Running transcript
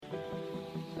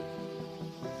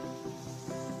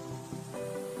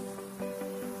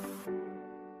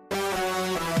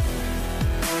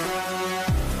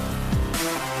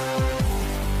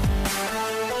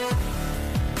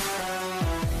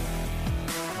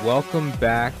Welcome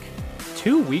back.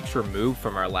 2 weeks removed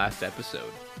from our last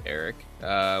episode, Eric.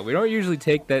 We don't usually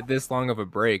take that this long of a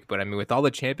break, but I mean, with all the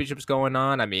championships going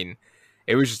on, I mean,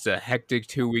 it was just a hectic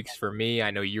 2 weeks for me. I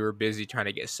know you were busy trying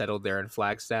to get settled there in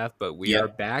Flagstaff, but we are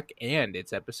Yep, back, and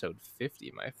it's episode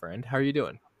 50, my friend. How are you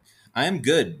doing? I am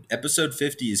good. Episode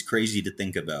 50 is crazy to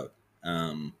think about.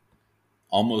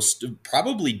 Almost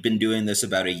probably been doing this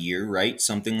about a year, right?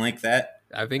 Something like that.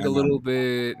 I think a little Um,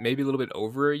 bit, maybe a little bit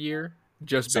over a year,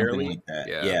 just Something barely. like that.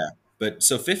 Yeah. Yeah. But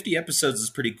so 50 episodes is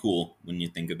pretty cool when you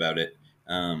think about it.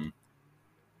 Um,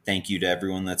 Thank you to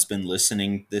everyone that's been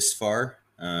listening this far.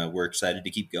 We're excited to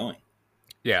keep going.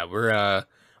 Yeah, we're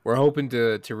hoping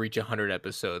to reach 100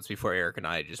 episodes before Eric and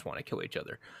I just want to kill each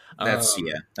other. That's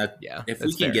yeah. That Yeah, if we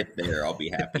that's can fair. get there, I'll be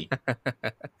happy.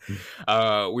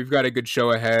 We've got a good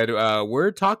show ahead.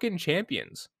 We're talking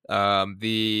champions.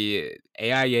 The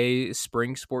AIA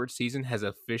spring sports season has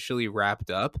officially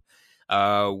wrapped up.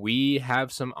 We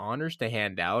have some honors to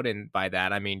hand out, and by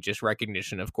that I mean just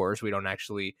recognition. Of course, we don't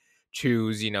actually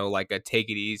choose, like a take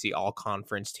it easy all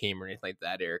conference team or anything like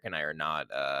that. Eric and I are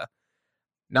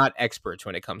not experts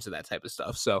when it comes to that type of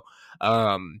stuff. So,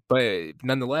 but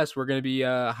nonetheless, we're going to be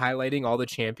highlighting all the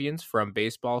champions from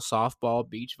baseball, softball,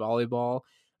 beach volleyball,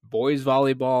 boys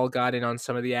volleyball got in on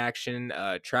some of the action,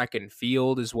 track and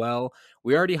field as well.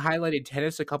 We already highlighted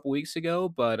tennis a couple weeks ago,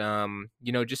 but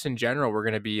just in general, we're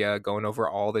going to be going over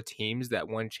all the teams that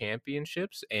won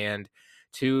championships and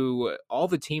to all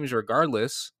the teams,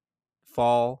 regardless,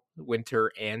 fall,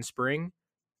 winter, and spring.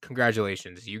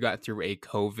 Congratulations, you got through a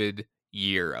COVID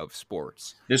year of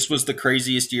sports. This was the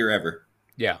craziest year ever.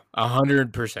 Yeah,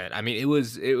 100%. I mean, it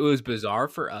was bizarre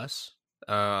for us.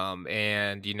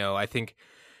 And I think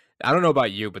I don't know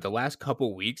about you, but the last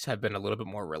couple weeks have been a little bit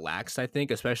more relaxed, I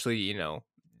think, especially,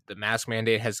 the mask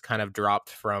mandate has kind of dropped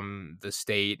from the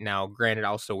state. Now, granted,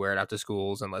 I'll still wear it out to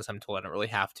schools unless I'm told I don't really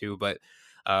have to, but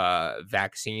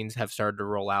vaccines have started to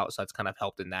roll out, so that's kind of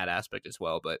helped in that aspect as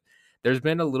well. But there's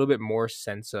been a little bit more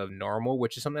sense of normal,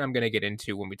 which is something I'm going to get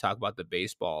into when we talk about the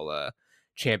baseball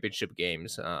championship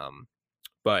games.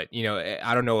 But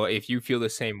I don't know if you feel the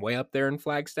same way up there in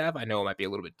Flagstaff. I know it might be a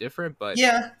little bit different, but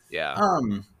Yeah. yeah,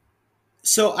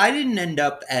 So I didn't end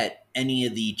up at any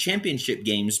of the championship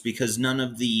games because none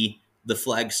of the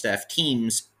Flagstaff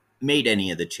teams made any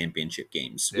of the championship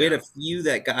games. We had yeah. a few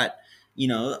that got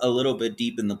a little bit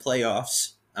deep in the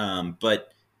playoffs,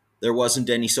 but there wasn't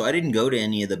any. So I didn't go to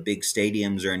any of the big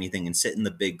stadiums or anything and sit in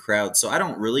the big crowd. So I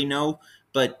don't really know.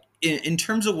 But in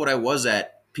terms of what I was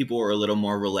at, people were a little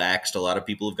more relaxed. A lot of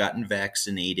people have gotten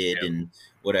vaccinated and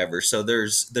whatever. So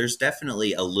there's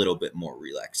definitely a little bit more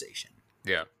relaxation.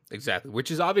 Yeah, exactly. Which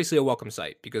is obviously a welcome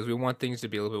sight because we want things to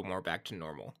be a little bit more back to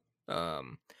normal.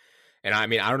 Um, and I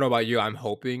mean, I don't know about you. I'm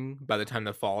hoping by the time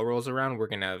the fall rolls around, we're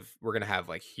gonna have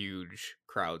like huge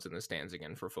crowds in the stands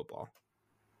again for football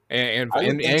and I would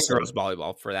and, think and so. girls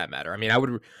volleyball for that matter. I mean,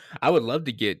 I would love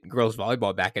to get girls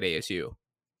volleyball back at ASU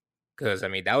because I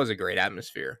mean that was a great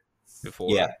atmosphere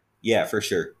before. Yeah, yeah, for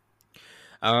sure.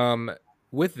 Um,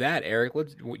 with that, Eric,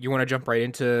 you want to jump right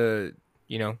into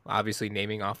obviously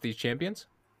naming off these champions?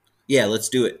 Yeah, let's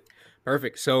do it.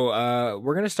 Perfect. So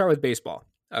we're gonna start with baseball.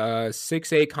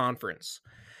 6A conference.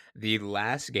 The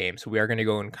last game. So we are gonna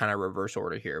go in kind of reverse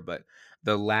order here, but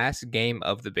the last game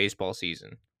of the baseball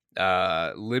season.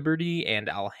 Liberty and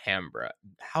Alhambra.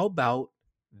 How about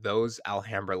those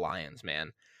Alhambra Lions,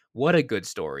 man? What a good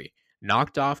story.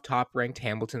 Knocked off top ranked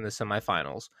Hamilton in the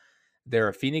semifinals. They're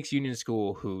a Phoenix Union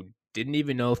school who didn't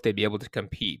even know if they'd be able to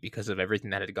compete because of everything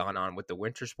that had gone on with the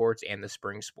winter sports and the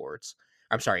spring sports.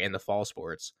 I'm sorry, and the fall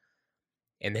sports,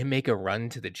 and they make a run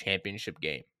to the championship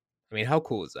game. I mean, how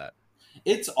cool is that?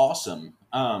 It's awesome,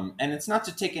 and it's not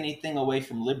to take anything away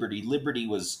from Liberty. Liberty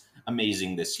was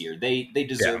amazing this year. They Yeah.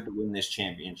 deserve to win this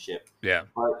championship. Yeah.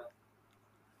 But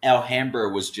Alhambra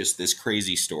was just this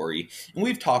crazy story, and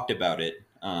we've talked about it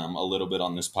a little bit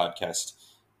on this podcast.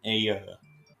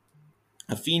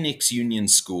 A Phoenix Union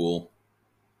school,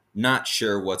 not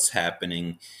sure what's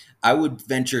happening. I would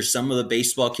venture some of the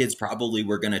baseball kids probably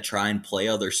were going to try and play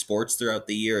other sports throughout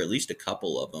the year, at least a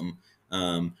couple of them.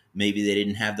 Maybe they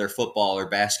didn't have their football or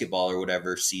basketball or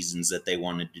whatever seasons that they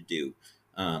wanted to do.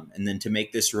 And then to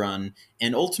make this run,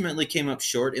 and ultimately came up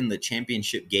short in the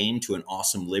championship game to an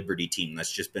awesome Liberty team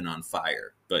that's just been on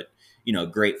fire. But,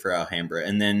 great for Alhambra.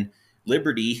 And then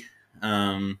Liberty,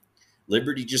 um,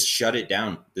 Liberty just shut it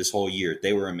down this whole year.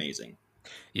 They were amazing.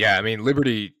 Yeah. I mean,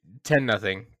 Liberty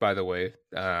 10-0, by the way.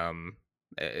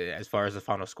 As far as the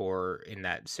final score in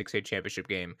that 6A championship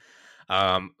game,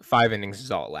 5 innings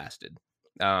is all it lasted.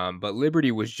 But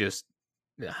Liberty was just,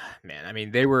 man. I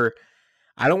mean, they were.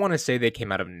 I don't want to say they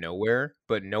came out of nowhere,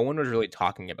 but no one was really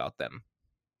talking about them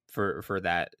for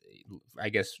that. I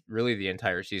guess really the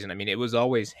entire season. I mean, it was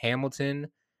always Hamilton,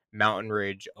 Mountain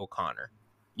Ridge, O'Connor,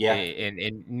 Yeah,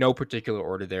 in no particular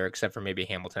order there, except for maybe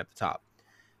Hamilton at the top.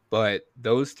 But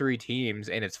those three teams,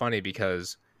 and it's funny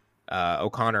because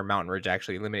O'Connor, Mountain Ridge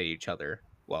actually eliminated each other.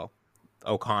 Well,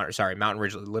 O'Connor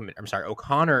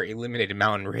eliminated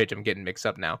Mountain Ridge. I'm getting mixed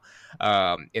up now.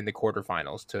 In the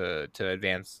quarterfinals to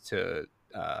advance to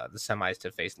the semis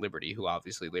to face Liberty, who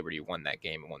obviously Liberty won that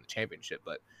game and won the championship.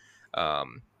 But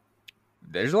um,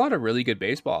 there's a lot of really good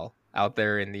baseball out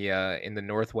there in the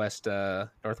Northwest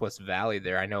Valley.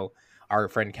 There, I know our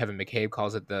friend Kevin McCabe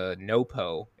calls it the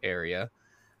NOPO area.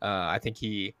 I think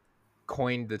he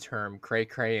coined the term cray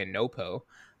cray and NOPO.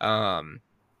 Um,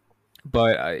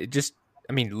 but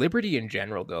I mean, Liberty in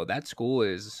general, though, that school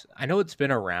is, I know it's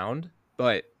been around,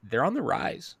 but they're on the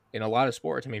rise in a lot of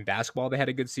sports. I mean, basketball, they had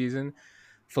a good season.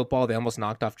 Football, they almost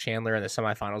knocked off Chandler in the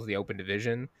semifinals of the Open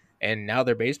Division. And now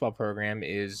their baseball program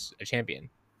is a champion.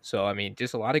 So, I mean,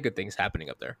 just a lot of good things happening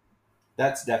up there.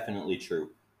 that's definitely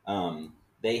true.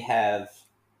 They have,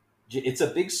 it's a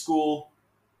big school,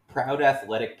 proud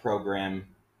athletic program.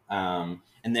 And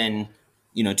then,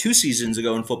 2 seasons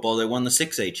ago in football, they won the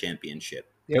 6A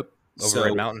championship. Yep. Over Red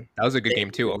So, Mountain. That was a good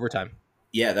game, too, overtime.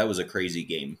 yeah, that was a crazy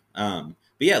game.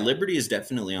 But yeah, Liberty is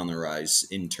definitely on the rise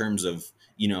in terms of,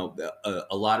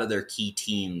 a lot of their key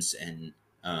teams and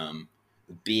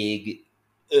big,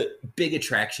 big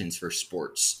attractions for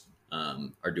sports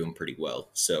are doing pretty well.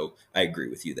 So I agree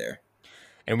with you there.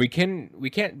 And we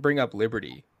can't bring up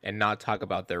Liberty and not talk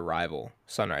about their rival,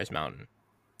 Sunrise Mountain.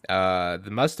 The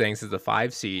Mustangs is the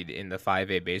 5 seed in the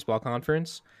 5A baseball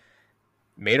conference,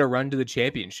 made a run to the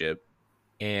championship.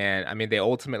 And I mean, they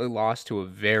ultimately lost to a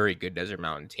very good Desert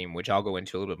Mountain team, which I'll go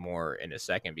into a little bit more in a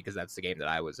second because that's the game that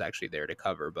I was actually there to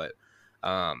cover. But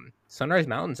Sunrise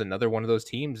Mountain's another one of those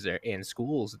teams there in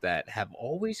schools that have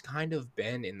always kind of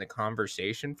been in the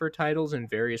conversation for titles in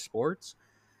various sports,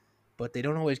 but they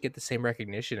don't always get the same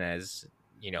recognition as,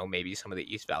 maybe some of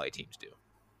the East Valley teams do.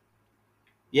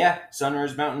 Yeah,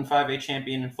 Sunrise Mountain 5A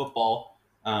champion in football,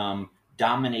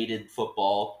 dominated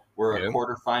football. We're a Yeah.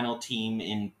 quarterfinal team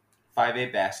in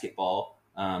 5A basketball.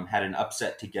 Had an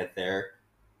upset to get there.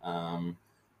 Um,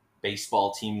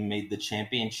 Baseball team made the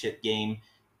championship game,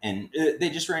 and they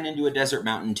just ran into a Desert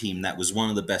Mountain team that was one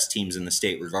of the best teams in the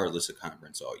state, regardless of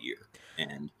conference, all year.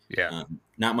 And Yeah.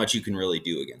 not much you can really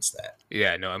do against that.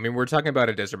 Yeah, no, I mean, we're talking about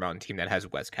a Desert Mountain team that has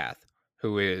Wes Kath,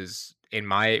 who is,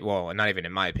 well, not even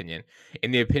in my opinion,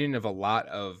 in the opinion of a lot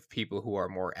of people who are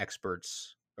more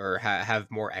experts or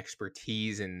have more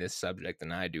expertise in this subject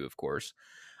than I do, of course.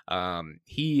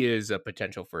 He is a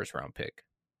potential first round pick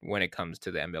when it comes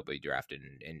to the MLB draft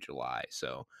in July.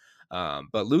 So,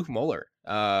 but Luke Mueller,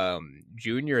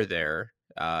 Jr. there,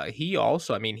 he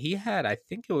also, I mean, he had, I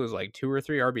think it was like 2 or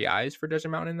 3 RBIs for Desert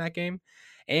Mountain in that game.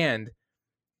 And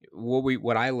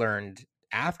what I learned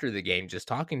after the game, just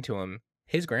talking to him,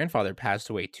 his grandfather passed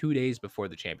away 2 days before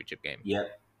the championship game.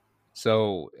 Yep.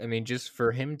 So I mean, just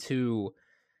for him to,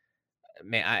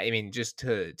 man, I mean, just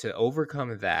to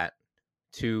overcome that,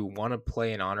 to want to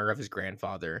play in honor of his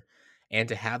grandfather, and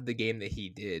to have the game that he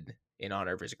did in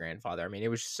honor of his grandfather. I mean, it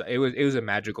was a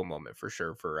magical moment for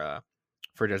sure for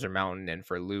Desert Mountain and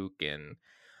for Luke and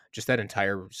just that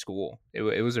entire school.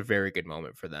 It was a very good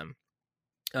moment for them.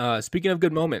 Speaking of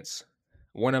good moments,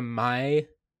 one of my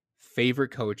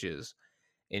favorite coaches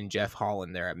in Jeff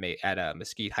Holland there at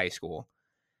Mesquite High School,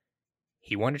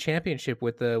 he won a championship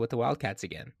with the Wildcats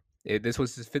again. This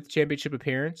was his 5th championship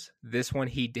appearance. This one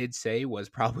he did say was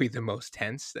probably the most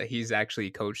tense that he's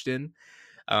actually coached in.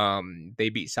 They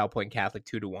beat South Point Catholic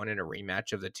 2-1 in a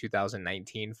rematch of the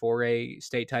 2019 4A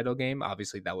state title game.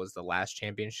 Obviously, that was the last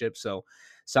championship. So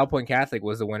South Point Catholic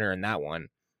was the winner in that one.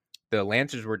 The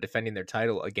Lancers were defending their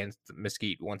title against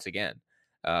Mesquite once again,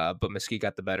 but Mesquite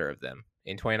got the better of them.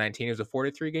 In 2019, it was a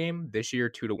 4-3 game. This year,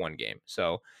 2-1 game.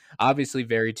 So obviously,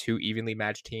 very two evenly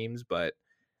matched teams. But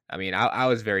I mean, I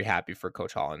was very happy for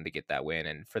Coach Holland to get that win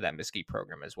and for that Mesquite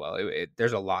program as well.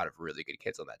 There's a lot of really good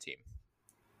kids on that team.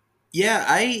 Yeah,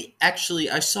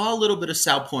 I saw a little bit of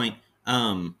South Point,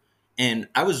 and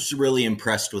I was really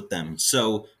impressed with them.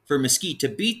 So for Mesquite to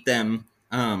beat them,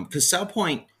 because South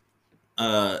Point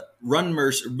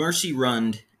Mercy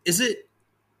run, is it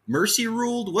Mercy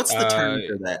ruled? What's the term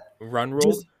for that? Run ruled,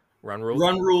 Just run ruled.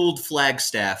 run ruled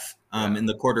Flagstaff Yeah. in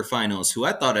the quarterfinals, who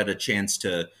I thought had a chance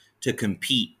to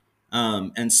compete.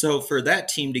 And so for that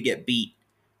team to get beat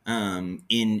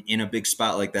in a big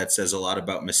spot like that says a lot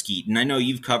about Mesquite. And I know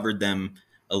you've covered them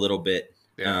a little bit.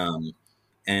 Yeah.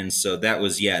 And so that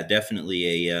was, yeah,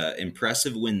 definitely a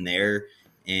impressive win there.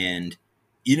 And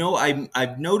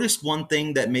I've noticed one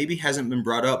thing that maybe hasn't been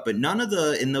brought up, but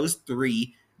in those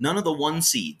three, none of the one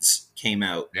seeds came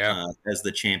out Yeah. as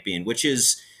the champion, which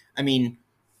is, I mean,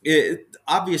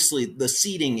 obviously the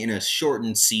seeding in a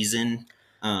shortened season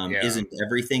Yeah. isn't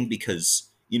everything, because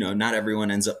not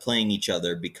everyone ends up playing each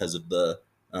other because of the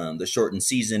shortened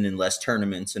season and less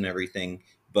tournaments and everything.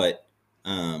 But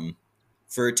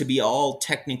for it to be all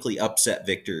technically upset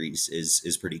victories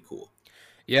is pretty cool.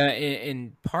 Yeah,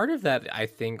 and part of that I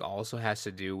think also has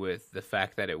to do with the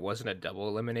fact that it wasn't a double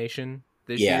elimination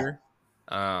this Yeah, year.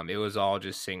 It was all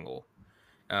just single.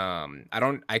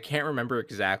 I can't remember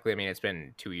exactly. I mean, it's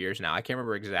been 2 years now. I can't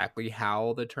remember exactly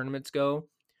how the tournaments go.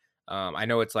 I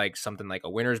know it's like something like a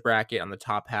winner's bracket on the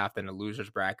top half, then a loser's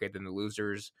bracket, then the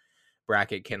loser's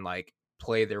bracket can like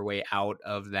play their way out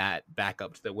of that back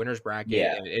up to the winner's bracket,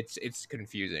 yeah, and it's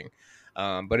confusing.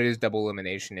 But it is double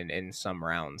elimination in some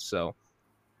rounds. So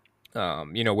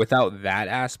without that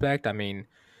aspect, I mean,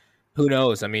 who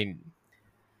knows? I mean,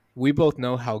 we both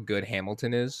know how good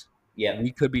Hamilton is. yep,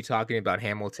 We could be talking about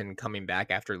Hamilton coming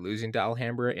back after losing to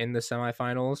Alhambra in the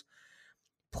semifinals,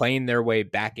 playing their way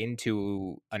back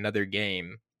into another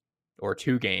game or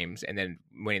two games, and then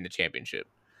winning the championship.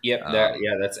 yep. Um,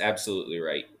 That's absolutely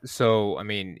right. so I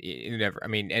mean, you never. I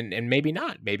mean, and maybe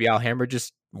not. Maybe Alhambra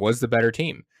just was the better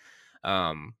team.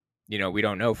 We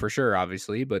don't know for sure,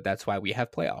 obviously, but that's why we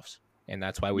have playoffs, and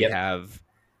that's why we Yep, have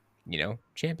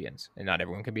champions, and not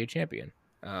everyone can be a champion.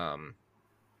 Um,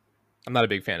 I'm not a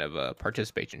big fan of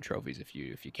participation trophies, if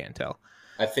you can't tell.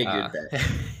 I Uh, figured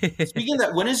that. Speaking of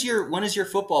that, when is your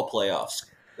football playoffs?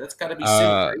 That's got to be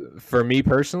soon, right? for me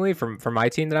personally, from my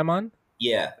team that I'm on,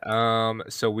 Yeah.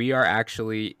 so we are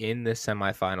actually in the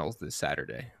semifinals this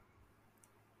Saturday.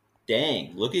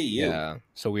 Dang, look at you. Yeah,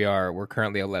 so we're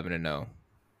currently 11-0.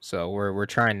 So we're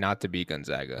trying not to beat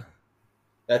Gonzaga.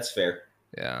 That's fair.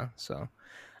 Yeah, so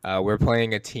we're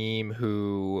playing a team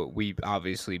who we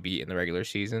obviously beat in the regular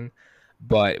season,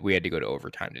 but we had to go to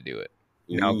overtime to do it.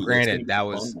 Now, Ooh, that's gonna granted, be that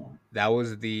a fun was one. that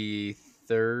was the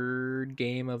third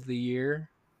game of the year,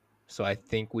 so I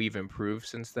think we've improved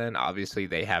since then. Obviously,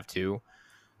 they have too,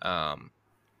 um,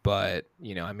 but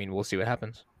I mean, we'll see what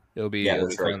happens. It'll be Yeah, it'll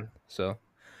be that's right. fun. So,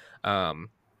 um,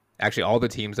 actually, all the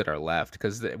teams that are left,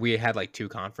 because we had like two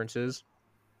conferences,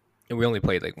 and we only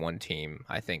played like one team,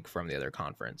 I think, from the other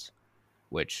conference,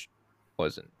 which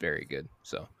wasn't very good.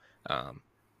 So, um,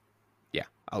 yeah,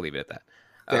 I'll leave it at that.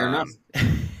 Fair enough.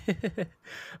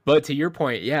 But to your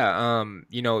point, yeah,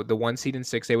 the one seed in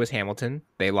 6A was Hamilton.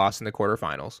 They lost in the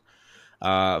quarterfinals.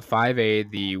 5A,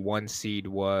 the one seed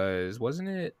wasn't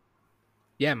it?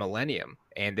 Yeah, Millennium.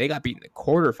 And they got beaten in the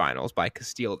quarterfinals by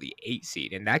Castile, the 8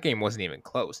 seed. And that game wasn't even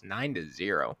close,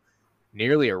 9-0.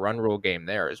 Nearly a run rule game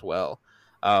there as well.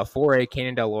 4A,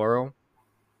 Canyon Del Oro.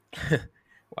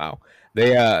 Wow.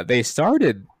 They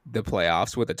started the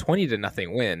playoffs with a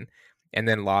 20-0 win and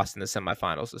then lost in the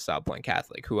semifinals to South Point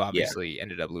Catholic, who Yeah. obviously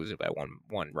ended up losing by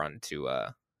one run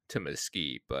to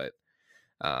Mesquite. But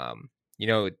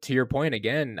to your point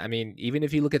again, I mean, even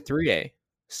if you look at 3A,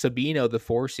 Sabino, the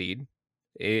 4 seed,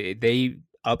 they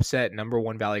upset number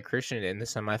 1 Valley Christian in the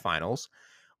semifinals,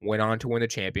 went on to win the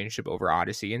championship over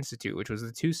Odyssey Institute, which was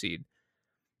the 2 seed,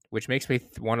 which makes me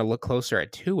want to look closer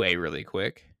at 2A really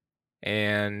quick.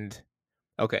 And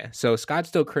okay, so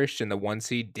Scottsdale Christian, the 1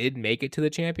 seed, did make it to the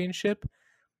championship.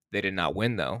 They did not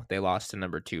win though. They lost to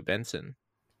number 2 Benson.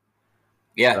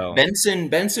 Yeah, So,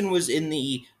 Benson was in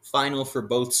the final for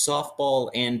both softball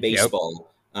and yep.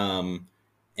 baseball,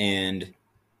 and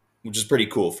which is pretty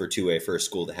cool for 2A for a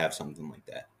school to have something like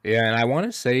that. Yeah, and I want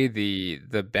to say the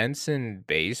Benson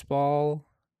baseball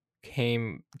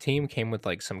team came with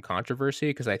like some controversy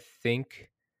because I think,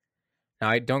 now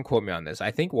I don't quote me on this.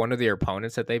 I think one of their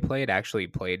opponents that they played actually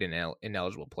played an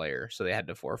ineligible player, so they had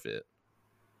to forfeit.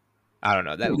 I don't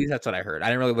know. At least that's what I heard. I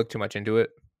didn't really look too much into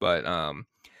it, but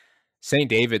St.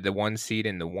 David, the 1 seed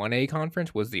in the 1A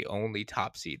conference, was the only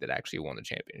top seed that actually won the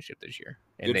championship this year,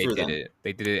 and Good they for did them. it.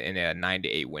 They did it in a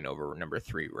 9-8 win over number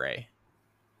 3 Ray.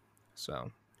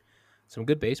 So some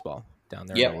good baseball down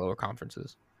there in the Yep. lower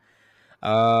conferences.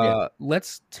 Yeah.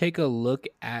 Let's take a look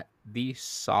at the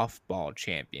softball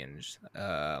champions.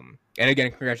 And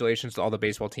again, congratulations to all the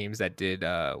baseball teams that did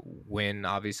win,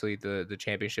 obviously, the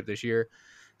championship this year.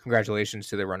 Congratulations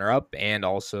to the runner up and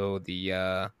also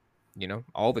the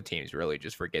all the teams really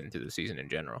just for getting through the season in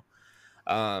general.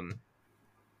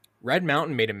 Red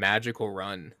Mountain made a magical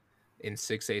run in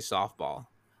 6A softball.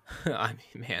 I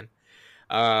mean, man,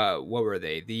 what were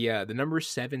they? The number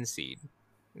 7 seed.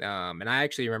 And I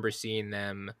actually remember seeing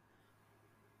them.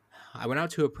 I went out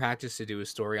to a practice to do a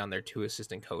story on their two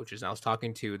assistant coaches, and I was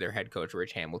talking to their head coach,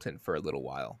 Rich Hamilton, for a little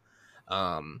while.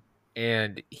 Um,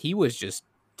 and he was just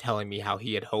telling me how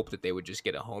he had hoped that they would just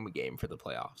get a home game for the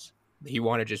playoffs. He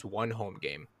wanted just one home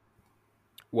game.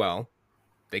 Well,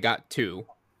 they got two.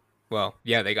 Well,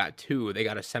 yeah, they got two. They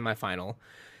got a semifinal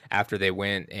after they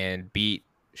went and beat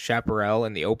Chaparral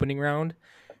in the opening round.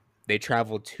 They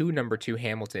traveled to number two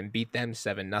Hamilton, beat them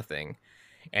 7-0,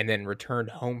 and then returned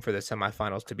home for the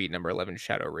semifinals to beat number 11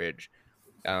 Shadow Ridge.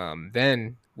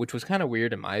 Then, which was kind of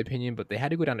weird in my opinion, but they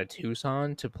had to go down to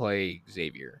Tucson to play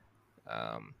Xavier.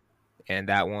 And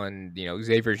that one,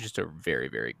 Xavier is just a very,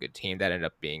 very good team. That ended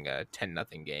up being a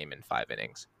 10-0 game in 5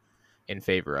 innings in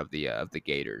favor of the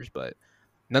Gators. But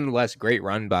nonetheless, great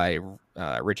run by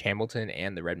Rich Hamilton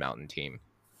and the Red Mountain team.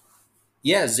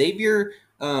 Yeah, Xavier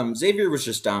was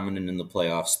just dominant in the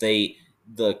playoffs.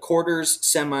 The quarters,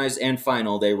 semis, and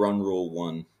final they run rule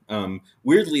won.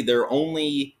 Weirdly, their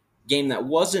only game that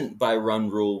wasn't by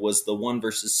run rule was the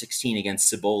 1-16 against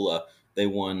Cibola. They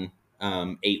won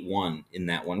 8-1 in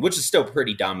that one, which is still a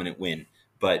pretty dominant win.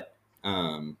 But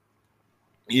to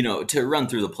run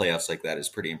through the playoffs like that is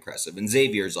pretty impressive. And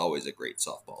Xavier is always a great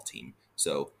softball team,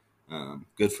 so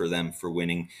good for them for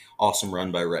winning. Awesome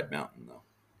run by Red Mountain, though.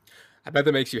 I bet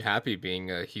that makes you happy being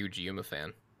a huge Yuma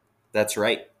fan. That's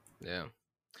right. Yeah.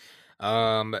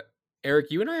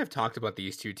 Eric, you and I have talked about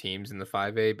these two teams in the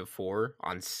 5A before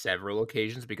on several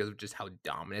occasions because of just how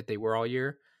dominant they were all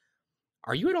year.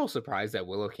 Are you at all surprised that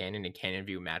Willow Canyon and Canyon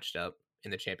View matched up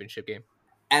in the championship game?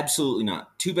 Absolutely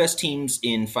not. Two best teams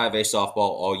in 5A softball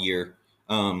all year.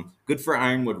 Good for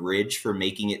Ironwood Ridge for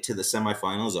making it to the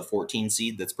semifinals, a 14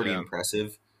 seed. That's pretty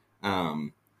impressive.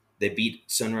 They beat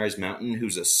Sunrise Mountain,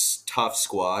 who's a tough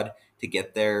squad, to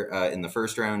get there in the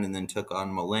first round, and then took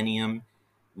on Millennium,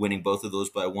 winning both of those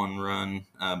by 1 run.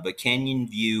 But Canyon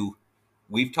View,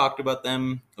 we've talked about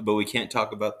them, but we can't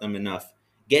talk about them enough.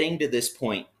 Getting to this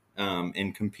point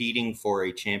and competing for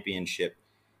a championship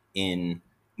in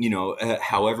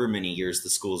however many years the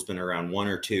school's been around, 1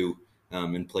 or 2,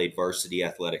 and played varsity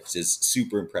athletics is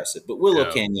super impressive. But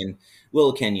Willow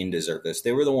Canyon deserved this.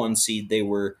 They were the 1 seed. They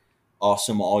were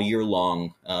awesome all year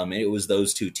long, and it was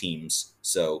those two teams.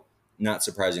 So not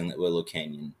surprising that Willow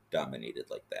Canyon dominated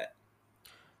like that.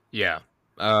 Yeah.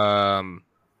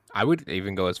 I would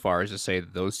even go as far as to say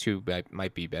that those two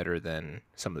might be better than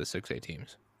some of the 6A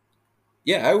teams.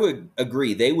 Yeah, I would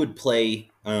agree. They would play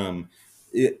 5A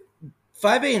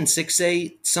and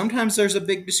 6A. Sometimes there's a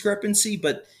big discrepancy,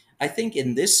 but I think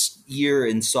in this year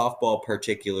in softball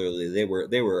particularly, they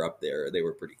were up there. They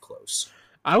were pretty close.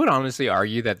 I would honestly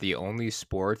argue that the only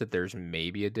sport that there's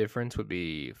maybe a difference would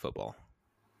be football.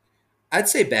 I'd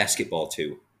say basketball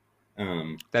too.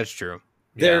 That's true.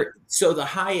 So the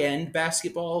high end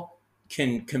basketball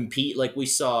can compete, like we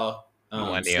saw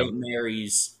St.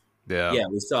 Mary's. Yeah,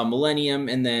 we saw Millennium,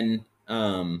 and then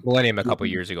Millennium a couple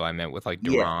years ago. I meant with like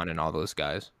Duran and all those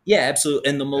guys. Yeah, absolutely,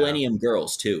 and the Millennium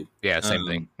girls too. Yeah, same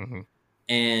thing. Mm-hmm.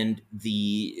 And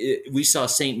we saw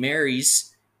St.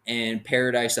 Mary's and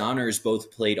Paradise Honors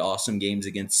both played awesome games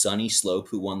against Sunny Slope,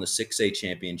 who won the 6A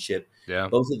championship. Yeah.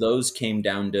 Both of those came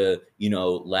down to,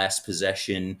 last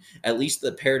possession. At least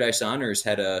the Paradise Honors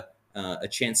had a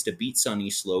chance to beat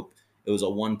Sunny Slope. It was a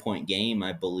 1-point game,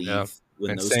 I believe,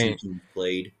 when those two teams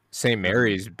played. St.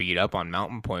 Mary's beat up on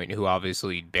Mountain Point, who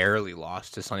obviously barely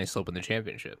lost to Sunny Slope in the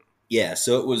championship. Yeah,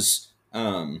 so it was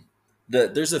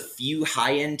there's a few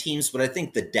high-end teams, but I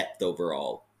think the depth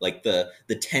overall, like the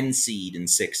 10 seed in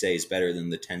 6A is better than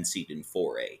the 10 seed in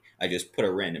 4A. I just put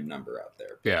a random number out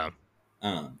there. Yeah.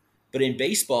 But in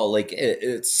baseball, like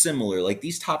it's similar. Like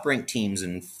these top-ranked teams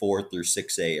in 4 through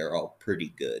 6A are all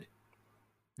pretty good.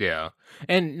 Yeah.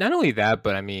 And not only that,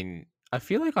 but I mean, I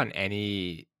feel like on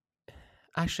any...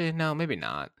 Actually, no, maybe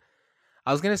not.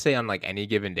 I was going to say on like any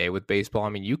given day with baseball, I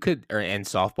mean, you could, and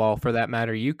softball for that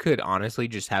matter, you could honestly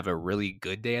just have a really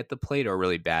good day at the plate or a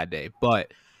really bad day.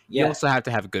 But you also have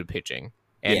to have good pitching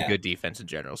and good defense in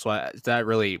general. So that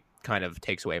really kind of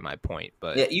takes away my point.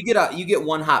 But yeah, you get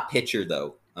one hot pitcher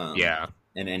though.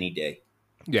 In any day.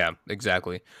 Yeah,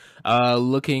 exactly.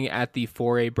 Looking at the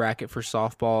 4A bracket for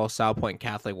softball, South Point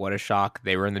Catholic, what a shock.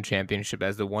 They were in the championship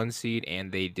as the 1 seed,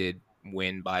 and they did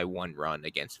win by 1 run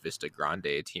against Vista Grande,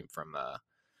 a team from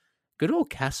good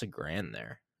old Casa Grande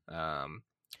there.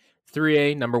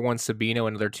 3A, number 1 Sabino,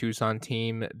 another Tucson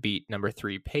team, beat number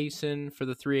 3 Payson for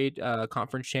the 3A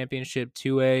conference championship.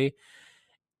 2A,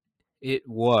 it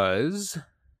was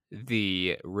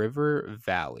the River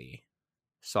Valley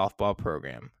softball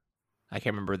program. I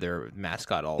can't remember their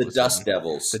mascot. The Dust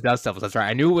Devils. The Dust Devils. That's right.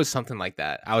 I knew it was something like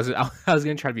that. I was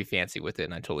going to try to be fancy with it,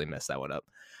 and I totally messed that one up.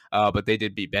 But they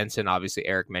did beat Benson. Obviously,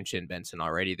 Eric mentioned Benson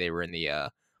already. They were in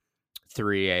the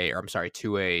 3A, or I'm sorry,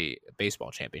 2A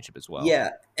baseball championship as well. Yeah,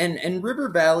 and River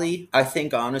Valley, I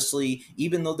think honestly,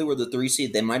 even though they were the 3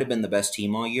 seed, they might have been the best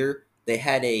team all year. They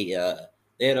had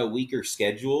a weaker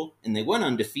schedule, and they went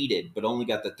undefeated, but only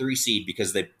got the 3 seed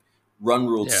because they run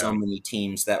ruled so Yeah. many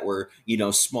teams that were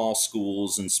small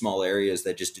schools and small areas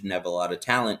that just didn't have a lot of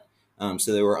talent.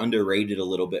 So they were underrated a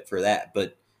little bit for that.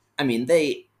 But I mean,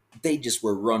 they just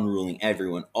were run ruling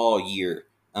everyone all year.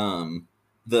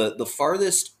 The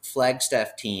farthest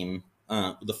Flagstaff team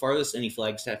the farthest any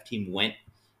Flagstaff team went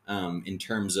in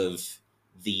terms of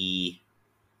the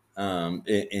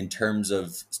in terms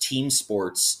of team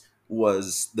sports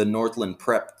was the Northland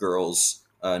Prep girls.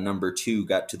 Number 2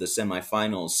 got to the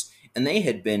semifinals, and they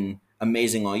had been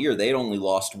amazing all year. They had only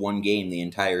lost one game the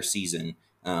entire season,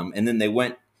 and then they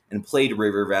went and played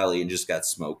River Valley and just got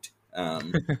smoked.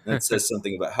 That says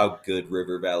something about how good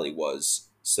River Valley was.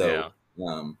 So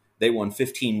Yeah. they won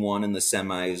 15-1 in the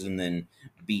semis, and then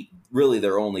beat really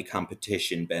their only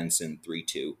competition, Benson,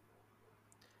 3-2.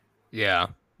 Yeah.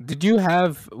 Did you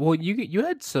have well you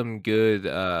had some good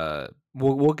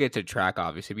we'll get to track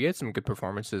obviously, but you had some good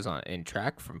performances on in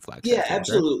track from Flagstaff Yeah, too, correct?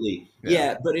 absolutely. Yeah.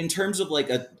 Yeah, but in terms of like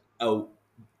a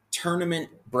tournament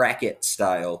bracket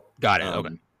style, Got it. Okay.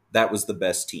 um, that was the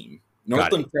best team. Got it.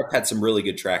 Northland Prep had some really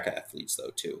good track athletes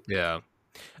though too. Yeah.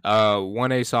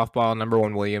 1A softball, number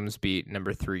 1 Williams beat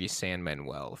number 3 San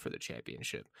Manuel for the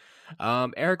championship.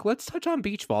 Eric, let's touch on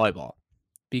beach volleyball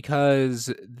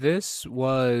because this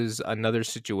was another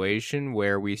situation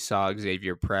where we saw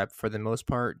Xavier Prep for the most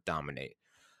part dominate.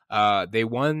 They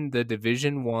won the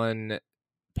Division 1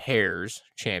 pairs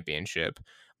championship.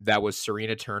 That was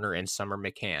Serena Turner and Summer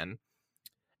McCann.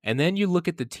 And then you look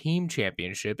at the team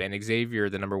championship, and Xavier,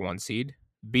 the number 1 seed,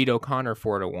 beat O'Connor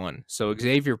 4-1. So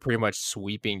Xavier pretty much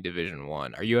sweeping Division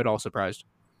 1. Are you at all surprised?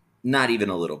 Not even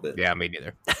a little bit. Yeah, me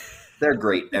neither. They're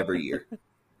great every year.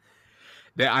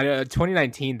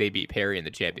 2019 they beat Perry in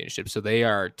the championship, so they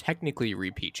are technically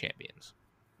repeat champions.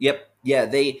 Yep. Yeah,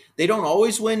 they don't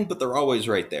always win, but they're always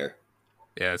right there.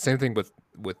 Yeah, same thing with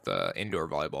indoor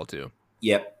volleyball too,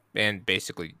 Yep, and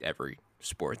basically every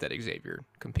sport that Xavier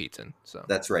competes in. So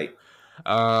that's right.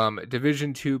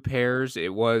 Division 2 pairs,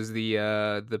 it was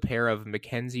the pair of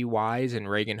Mackenzie Wise and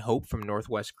Reagan Hope from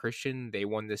Northwest Christian. They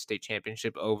won the state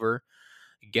championship over,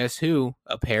 guess who?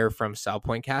 A pair from South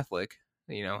Point Catholic.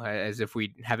 As if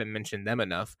we haven't mentioned them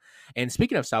enough. And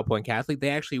speaking of South Point Catholic, they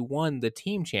actually won the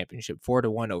team championship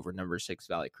 4-1 over number 6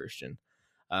 Valley Christian.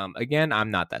 Again, I'm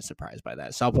not that surprised by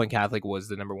that. South Point Catholic was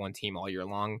the number 1 team all year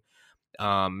long.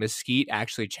 Mesquite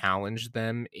actually challenged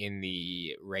them in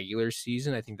the regular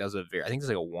season. I think that was I think it's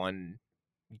like a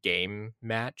 1-game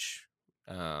match.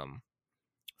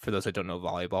 For those that don't know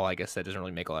volleyball, I guess that doesn't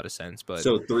really make a lot of sense, but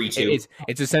So 3-2.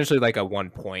 it's essentially like a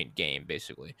 1-point game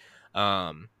basically.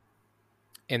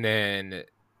 And then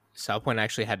South Point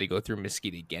actually had to go through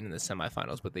Mesquite again in the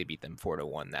semifinals, but they beat them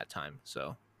 4-1 that time.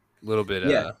 So a little bit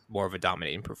Yeah. more of a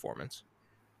dominating performance.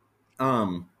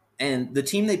 And the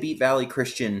team they beat, Valley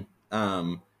Christian,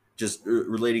 just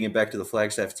relating it back to the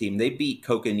Flagstaff team, they beat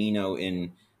Coconino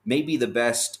in maybe the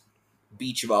best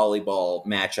beach volleyball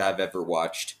match I've ever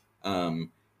watched.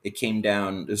 It came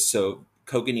down, so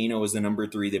Coconino was the number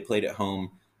 3. They played at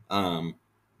home.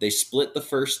 They split the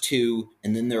first 2,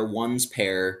 and then their ones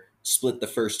pair split the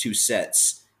first 2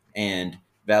 sets. And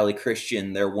Valley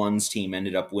Christian, their ones team,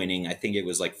 ended up winning. I think it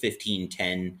was like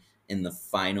 15-10 in the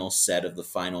final set of the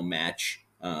final match,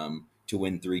 to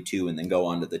win 3-2 and then go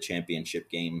on to the championship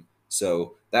game.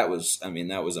 So that was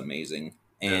amazing.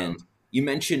 And you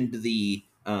mentioned the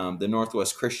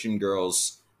Northwest Christian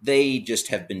girls. They just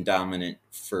have been dominant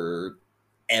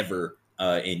forever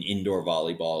in indoor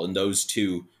volleyball. And those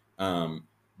two,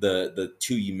 the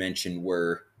 2 you mentioned,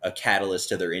 were a catalyst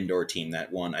to their indoor team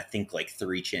that won, I think, like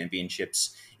 3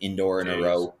 championships indoor in a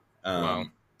row. Wow.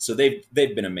 So they've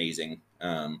been amazing.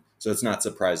 So it's not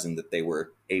surprising that they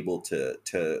were able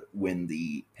to win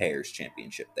the pairs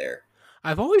championship there.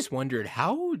 I've always wondered,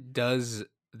 how does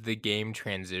the game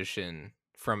transition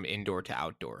from indoor to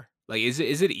outdoor? Like, is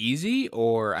it easy,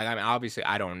 or I mean, obviously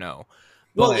I don't know.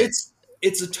 Well, But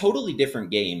it's a totally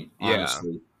different game, yeah,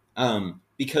 honestly,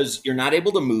 because you're not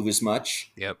able to move as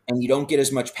much, yep, and you don't get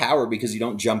as much power because you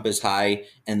don't jump as high,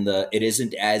 and it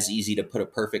isn't as easy to put a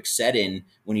perfect set in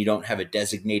when you don't have a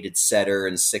designated setter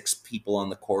and 6 people on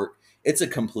the court. It's a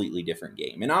completely different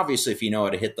game, and obviously, if you know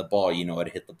how to hit the ball, you know how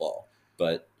to hit the ball.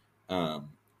 But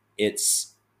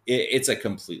it's a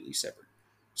completely separate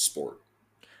sport.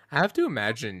 I have to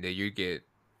imagine that you get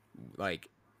like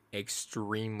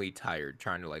extremely tired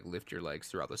trying to like lift your legs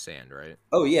throughout the sand, right?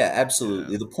 Oh yeah, Yeah.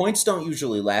 absolutely. The points don't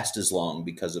usually last as long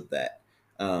because of that,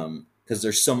 because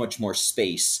there's so much more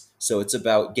space. So it's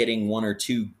about getting one or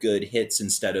two good hits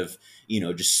instead of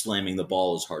just slamming the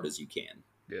ball as hard as you can.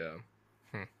 Yeah.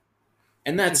 Hmm.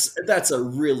 And Interesting. that's a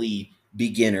really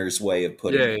beginner's way of Yeah,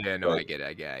 putting yeah, it. yeah. No, I But get it.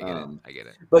 I get it. um, I get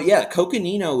it. but yeah,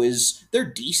 Coconino they're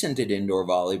decent at indoor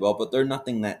volleyball, but they're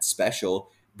nothing that special.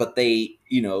 But they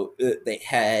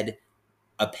had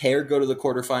a pair go to the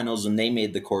quarterfinals, and they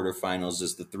made the quarterfinals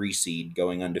as the 3 seed,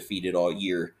 going undefeated all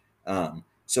year.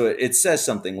 So it says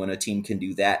something when a team can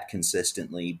do that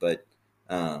consistently, but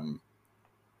um,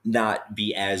 not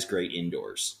be as great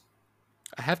indoors.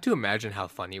 I have to imagine how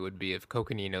funny it would be if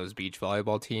Coconino's beach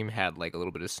volleyball team had like a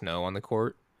little bit of snow on the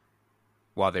court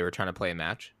while they were trying to play a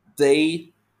match.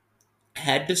 They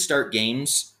had to start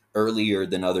games earlier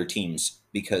than other teams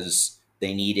because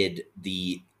they needed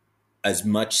the as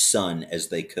much sun as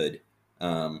they could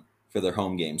for their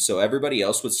home games. So everybody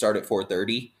else would start at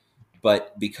 4:30,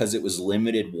 but because it was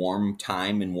limited warm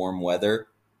time and warm weather,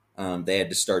 they had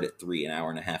to start at 3, an hour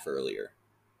and a half earlier.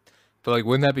 But like,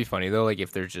 wouldn't that be funny though? Like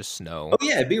if there's just Oh snow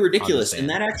yeah, it'd be on the ridiculous, and sand.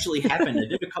 that actually happened. I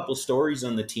did a couple stories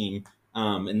on the team,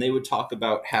 and they would talk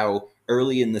about how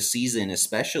early in the season,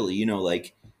 especially,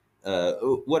 like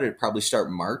what did it probably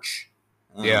start March.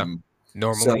 Yeah. Um,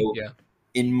 Normally, so yeah.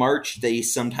 in March, they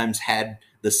sometimes had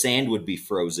the sand would be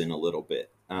frozen a little bit,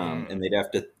 and Mm, they'd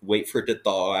have to wait for it to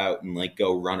thaw out and like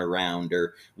go run around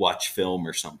or watch film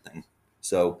or something.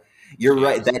 So you're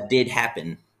right, Jesus. that did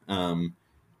happen.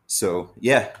 So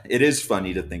yeah, it is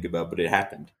funny to think about, but it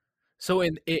happened. So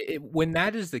when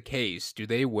that is the case, do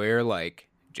they wear like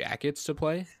jackets to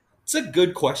play? It's a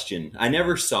good question. I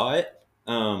never saw it,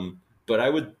 but I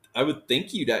would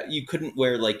think you couldn't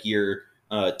wear like your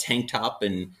tank top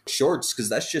and shorts because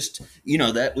that's just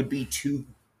that would be too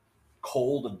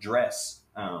cold of dress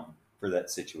for that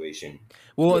situation.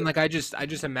 Well, and But like I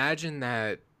just imagine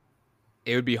that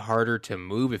it would be harder to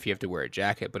move if you have to wear a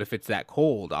jacket, but if it's that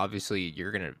cold, obviously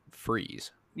you're gonna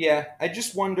freeze. yeah, I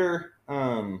just wonder.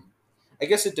 I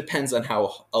guess it depends on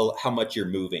how much you're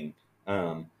moving,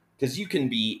 because you can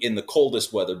be in the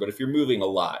coldest weather, but if you're moving a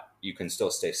lot, you can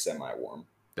still stay semi warm.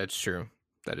 That's true.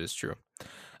 That is true.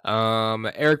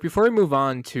 Eric, before we move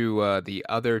on to the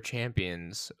other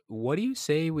champions, what do you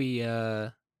say we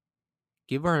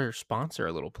give our sponsor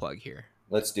a little plug here?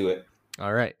 Let's do it.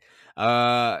 All right.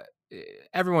 Uh,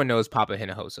 Everyone knows Papa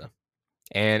Hinojosa,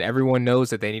 and everyone knows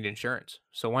that they need insurance.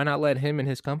 So why not let him and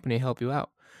his company help you out?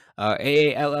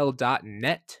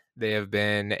 AALL.net. They have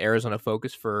been Arizona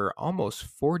focused for almost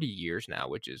 40 years now,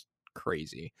 which is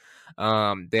crazy.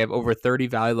 They have over 30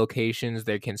 Valley locations.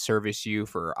 They can service you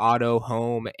for auto,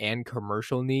 home, and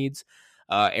commercial needs.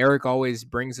 Eric always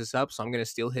brings this up, so I'm going to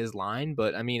steal his line.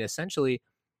 But I mean, essentially,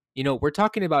 we're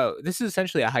talking about this is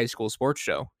essentially a high school sports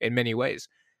show in many ways.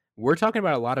 We're talking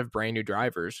about a lot of brand new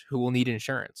drivers who will need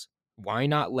insurance. Why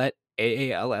not let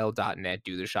AALL.net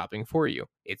do the shopping for you?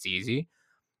 It's easy.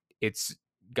 It's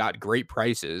got great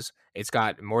prices. It's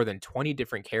got more than 20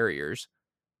 different carriers.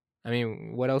 I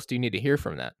mean, what else do you need to hear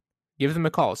from that? Give them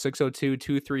a call,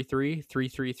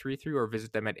 602-233-3333, or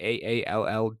visit them at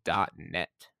aall.net.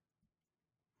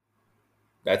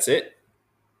 That's it.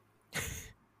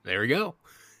 There we go.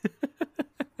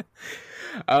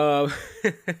 um,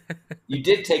 You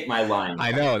did take my line.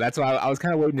 I know. That's why I was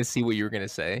kind of waiting to see what you were going to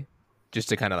say, just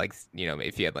to kind of like,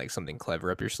 if you had like something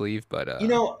clever up your sleeve. But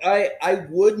I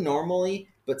would normally,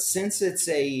 but since it's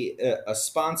a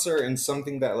sponsor and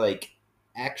something that like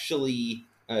actually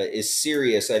is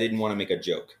serious, I didn't want to make a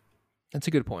joke. that's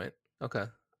a good point. Okay.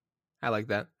 I like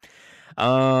that.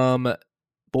 Um,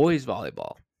 Boys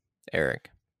volleyball,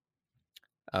 Eric.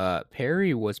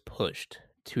 Perry was pushed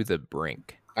to the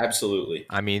brink. Absolutely.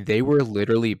 I mean, they were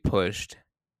literally pushed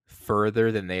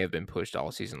further than they have been pushed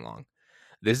all season long.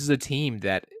 This is a team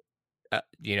that, uh,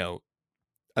 you know,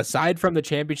 aside from the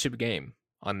championship game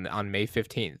on May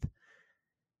 15th,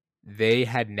 they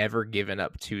had never given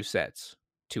up 2 sets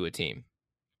to a team.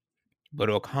 But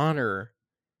O'Connor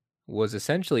was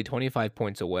essentially 25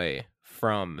 points away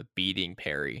from beating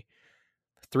Perry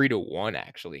 3-1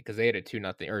 actually, because they had a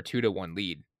 2-0 or 2-1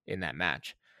 lead in that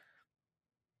match.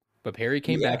 But Perry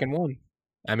came back Yeah. and won.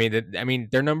 I mean,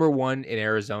 they're number one in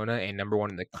Arizona and number one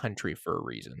in the country for a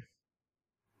reason.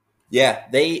 Yeah,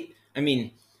 I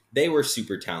mean, they were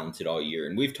super talented all year,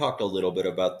 and we've talked a little bit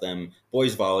about them.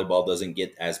 Boys volleyball doesn't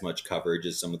get as much coverage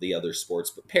as some of the other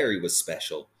sports, but Perry was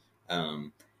special.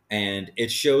 Um, and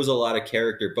it shows a lot of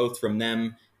character, both from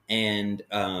them and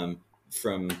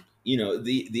from,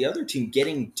 the other team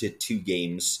getting to 2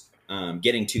 games,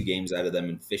 getting 2 games out of them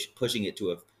and pushing it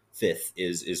to fifth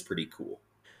is pretty cool.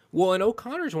 Well, and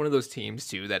O'Connor's one of those teams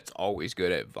too that's always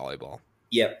good at volleyball.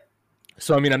 Yep.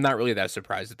 So I mean, I'm not really that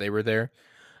surprised that they were there.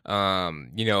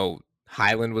 You know,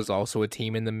 Highland was also a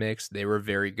team in the mix. They were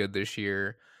very good this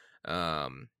year.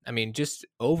 I mean, just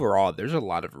overall, there's a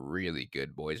lot of really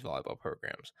good boys volleyball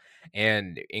programs,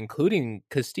 and including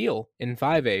Castile in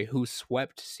 5A, who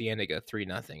swept Cienega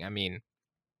 3-0. I mean,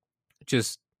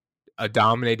 just a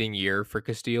dominating year for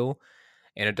Castile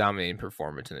and a dominating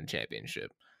performance in the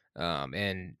championship.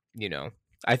 And you know,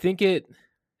 I think it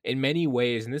in many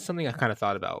ways, and this is something I kind of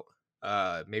thought about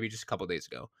maybe just a couple days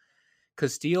ago.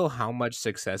 Castile, how much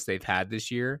success they've had this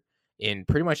year in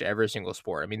pretty much every single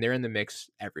sport. I mean, they're in the mix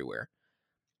everywhere.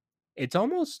 It's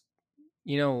almost,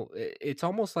 you know, it's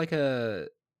almost like a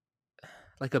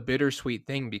bittersweet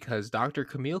thing because Dr.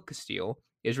 Camille Castile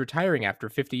is retiring after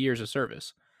 50 years of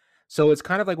service. So it's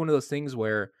kind of like one of those things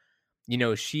where, you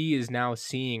know, she is now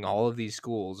seeing all of these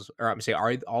schools, or I'm saying,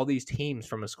 are all these teams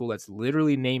from a school that's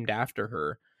literally named after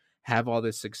her have all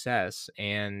this success.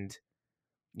 And,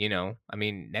 you know, I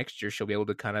mean, next year she'll be able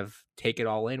to kind of take it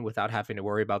all in without having to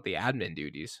worry about the admin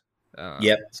duties.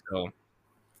 Yep. So,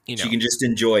 you She know, can just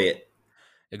enjoy it.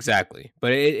 exactly.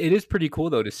 But it is pretty cool,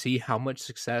 though, to see how much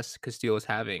success Castile is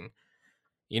having,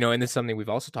 you know, and this is something we've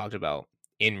also talked about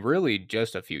in really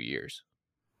just a few years.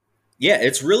 Yeah,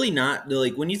 it's really not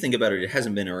like when you think about it, it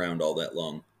hasn't been around all that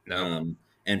long. No.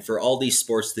 And for all these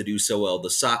sports to do so well,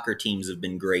 the soccer teams have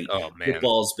been great. Oh, man.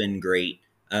 Football's been great.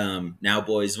 Now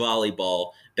boys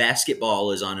volleyball,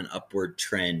 basketball is on an upward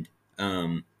trend.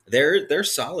 They're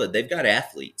solid. They've got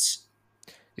athletes.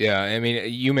 Yeah, I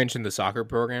mean, you mentioned the soccer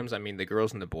programs. I mean, the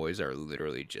girls and the boys are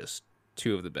literally just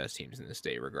two of the best teams in the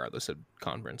state, regardless of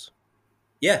conference.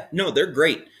 Yeah, no, they're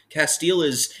great. Castile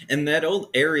is, and that old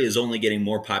area is only getting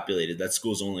more populated. That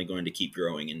school's only going to keep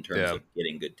growing in terms Yeah. of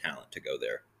getting good talent to go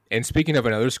there. And speaking of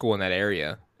another school in that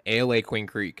area, ALA Queen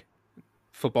Creek,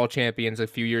 football champions a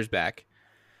few years back.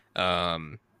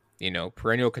 You know,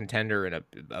 perennial contender in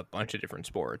a bunch of different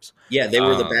sports. Yeah, they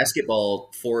were the Um,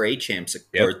 basketball 4A champs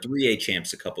yep, or 3A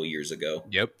champs a couple years ago.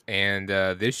 yep. And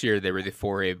this year they were the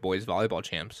 4A boys volleyball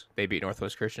champs. They beat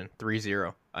Northwest Christian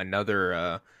 3-0.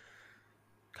 Another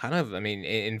kind of, I mean,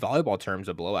 in volleyball terms,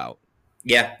 a blowout.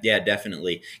 Yeah, yeah,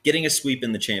 definitely. Getting a sweep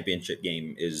in the championship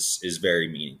game is very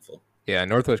meaningful. Yeah,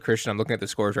 Northwest Christian. I'm looking at the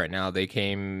scores right now. They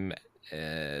came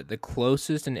the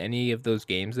closest in any of those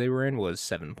games they were in was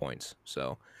 7 points.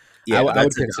 So Yeah, I would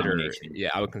that's a consider, domination. yeah,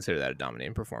 I would consider that a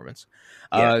dominating performance.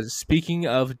 Yeah, Speaking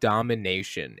of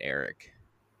domination, Eric,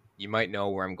 you might know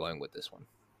where I'm going with this one.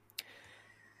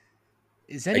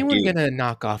 Is I anyone do. gonna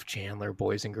knock off Chandler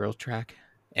boys and girls track?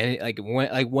 And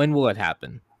when will it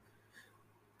happen?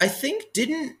 I think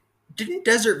didn't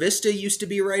Desert Vista used to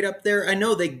be right up there? I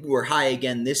know they were high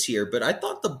again this year, but I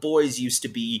thought the boys used to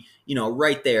be,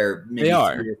 right there They maybe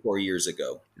are. 3 or 4 years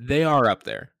ago. They are up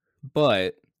there.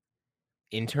 But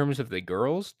in terms of the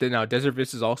girls, now Desert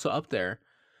Vista is also up there.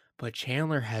 But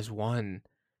Chandler has won.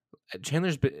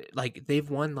 Chandler's been like they've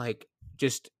won like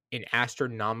just an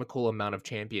astronomical amount of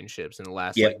championships in the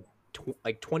last Yep.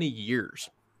 20 years,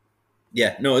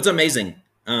 Yeah, no, it's amazing.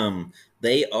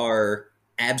 They are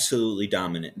absolutely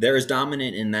dominant. They're as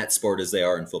dominant in that sport as they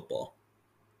are in football.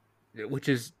 which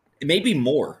is It may be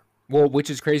more. which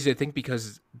is crazy to think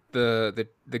because the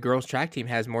girls track team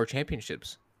has more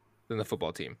championships than the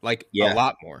football team, like a Yeah,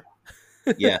 lot more.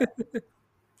 yeah,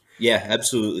 yeah,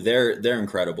 absolutely. They're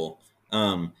incredible.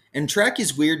 And track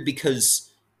is weird because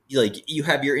like you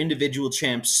have your individual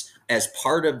champs as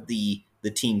part of the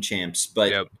team champs, but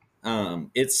Yep.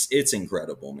 it's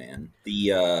incredible, man.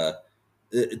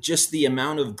 Just the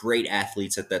amount of great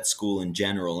athletes at that school in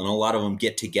general, and a lot of them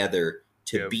get together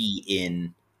to Yep. be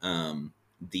in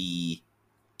the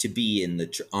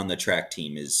on the track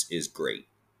team is great.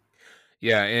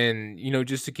 Yeah, and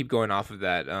just to keep going off of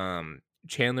that,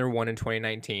 Chandler won in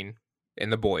 2019,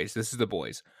 and the boys. This is the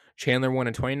boys. Chandler won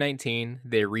in 2019.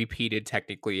 They repeated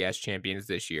technically as champions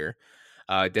this year.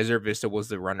 Desert Vista was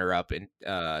the runner-up in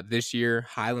this year.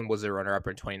 Highland was the runner-up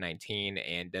in 2019,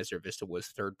 and Desert Vista was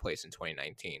third place in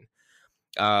 2019.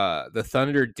 The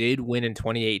Thunder did win in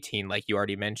 2018, like you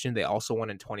already mentioned. They also won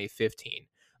in 2015,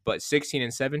 but 16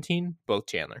 and 17, both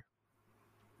Chandler.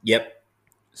 Yep.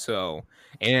 So,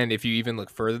 and if you even look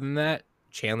further than that,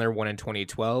 Chandler won in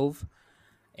 2012,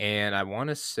 and I want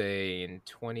to say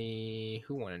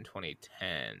who won in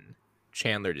 2010?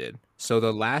 Chandler did. So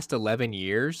the last 11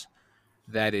 years,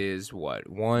 that is what,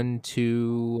 one,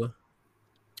 two,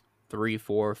 three,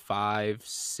 four, five,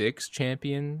 six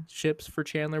championships for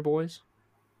Chandler boys.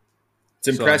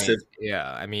 It's So I impressive. mean,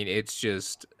 yeah, I mean it's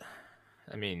just,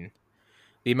 I mean,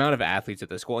 the amount of athletes at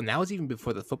the school, and that was even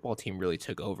before the football team really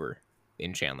took over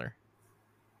in Chandler.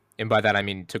 And by that I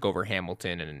mean took over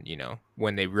Hamilton, and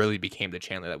when they really became the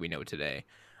Chandler that we know today.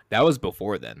 That was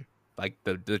before then. Like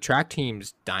the track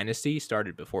team's dynasty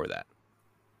started before that.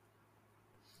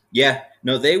 Yeah,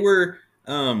 no, they were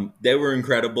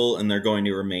incredible, and they're going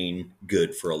to remain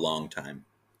good for a long time.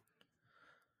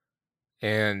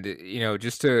 And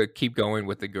just to keep going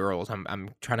with the girls,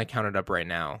 I'm trying to count it up right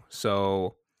now.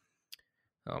 So,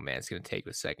 oh man, it's gonna take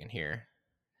a second here.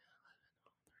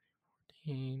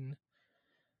 14.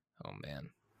 Oh man.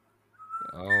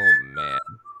 Oh man.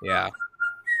 Yeah.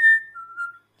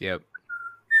 Yep.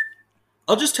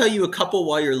 I'll just tell you a couple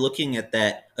while you're looking at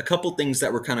that. A couple things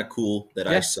that were kind of cool that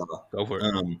I Yeah. saw. Go for it.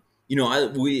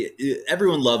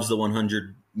 Everyone loves the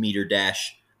 100-meter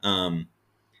dash.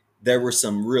 There were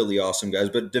some really awesome guys,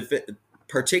 but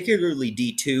particularly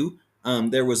D2,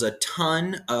 there was a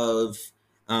ton of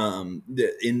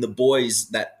in the boys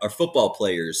that are football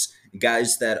players,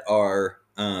 guys that are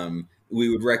we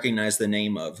would recognize the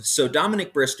name of. So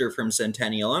Dominic Brister from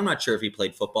Centennial, I'm not sure if he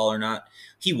played football or not.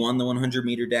 He won the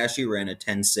 100-meter dash. He ran a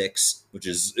 10.6, which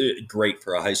is great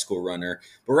for a high school runner.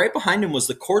 But right behind him was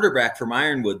the quarterback from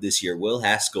Ironwood this year, Will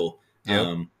Haskell,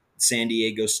 Yep. San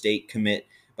Diego State commit.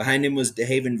 Behind him was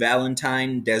DeHaven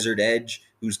Valentine, Desert Edge,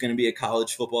 who's going to be a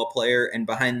college football player. And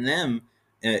behind them,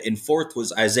 in fourth,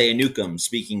 was Isaiah Newcomb,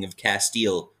 speaking of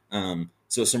Castile.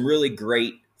 So some really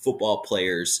great football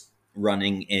players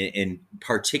running, in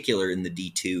particular in the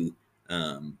D2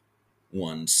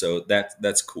 one. So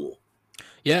that's cool.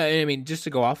 Yeah, I mean, just to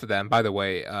go off of that, and by the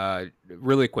way,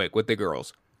 really quick with the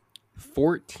girls,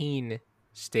 14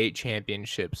 state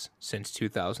championships since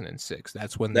 2006.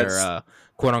 That's when That's their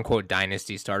quote unquote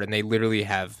dynasty started. And they literally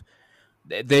have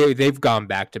they've gone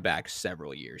back to back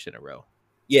several years in a row.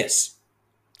 yes.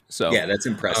 So Yeah, that's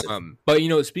impressive. But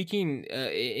speaking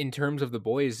in terms of the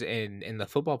boys and the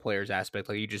football players aspect,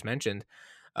 like you just mentioned,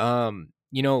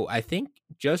 I think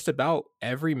just about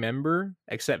every member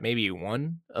except maybe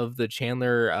one of the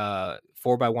Chandler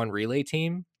 4x1 relay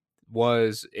team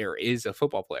was or is a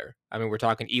football player. I mean, we're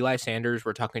talking Eli Sanders,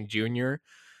 we're talking Junior,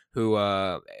 who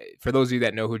for those of you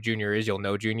that know who Junior is, you'll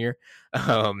know Junior.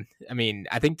 I mean,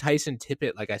 I think Tyson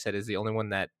Tippett, like I said, is the only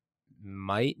one that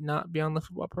might not be on the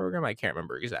football program. I can't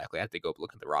remember exactly. I have to go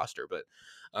look at the roster, but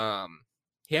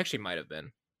he actually might have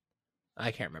been. I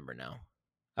can't remember now.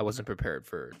 I wasn't prepared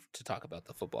to talk about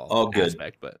the football All good.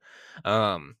 aspect, but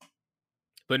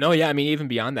no, yeah. I mean, even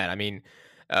beyond that, I mean,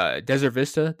 Desert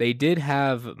Vista, they did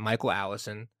have Michael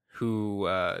Allison, who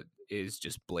is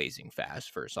just blazing fast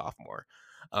for a sophomore.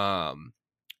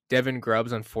 Devin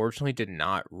Grubbs unfortunately did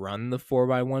not run the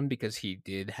 4x1 because he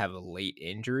did have a late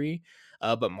injury.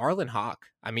 But Marlon Hawk,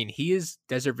 I mean, he is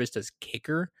Desert Vista's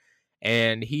kicker,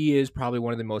 and he is probably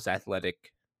one of the most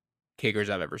athletic kickers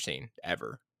I've ever seen,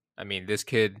 ever. I mean, this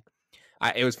kid,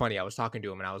 it was funny. I was talking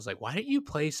to him, and I was like, why didn't you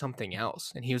play something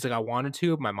else? And he was like, I wanted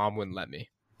to, but my mom wouldn't let me.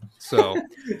 So,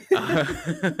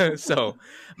 so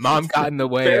mom got in the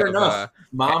way. Fair of, enough.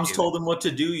 Mom's told him what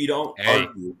to do. You don't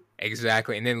argue.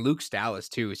 Exactly. And then Luke Stallis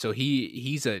too. So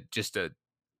he's I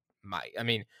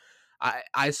mean,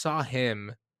 I saw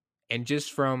him, and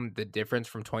just from the difference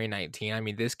from 2019, I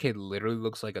mean, this kid literally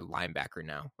looks like a linebacker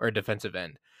now or a defensive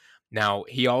end. Now,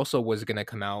 he also was going to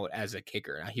come out as a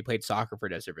kicker. Now, he played soccer for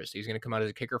Desert Vista. He's going to come out as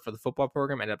a kicker for the football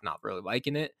program. Ended up not really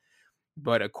liking it.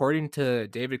 But according to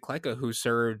David Klecka, who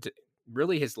served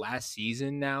really his last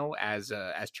season now as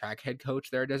track head coach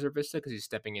there at Desert Vista, because he's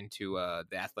stepping into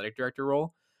the athletic director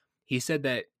role, he said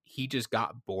that he just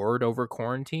got bored over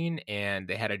quarantine, and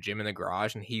they had a gym in the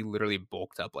garage, and he literally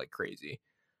bulked up like crazy.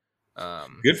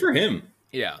 Good for him.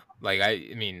 Yeah, like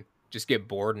I mean, just get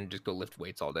bored and just go lift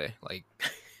weights all day. Like,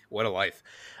 what a life.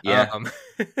 Yeah.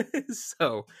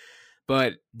 So,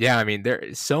 but yeah, I mean, there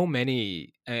are so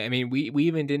many. I mean, we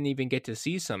even didn't even get to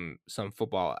see some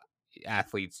football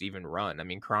athletes even run. I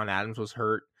mean, Cron Adams was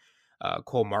hurt.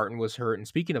 Cole Martin was hurt. And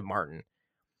speaking of Martin,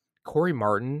 Corey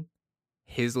Martin,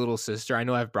 his little sister, I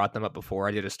know I've brought them up before.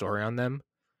 I did a story on them.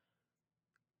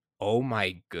 Oh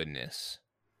my goodness.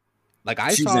 Like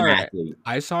She's an athlete.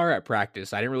 I saw her at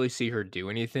practice. I didn't really see her do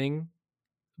anything,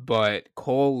 but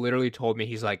Cole literally told me,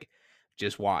 he's like,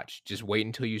 just watch, just wait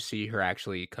until you see her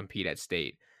actually compete at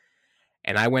state.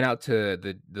 And I went out to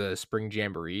the spring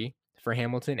jamboree for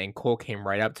Hamilton, and Cole came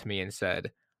right up to me and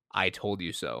said, I told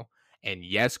you so. And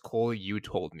yes, Cole, you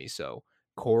told me so.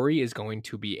 Corey is going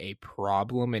to be a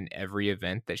problem in every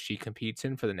event that she competes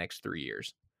in for the next 3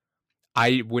 years.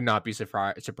 I would not be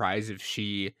surprised if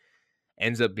she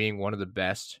ends up being one of the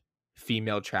best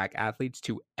female track athletes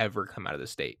to ever come out of the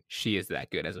state. She is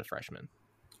that good as a freshman.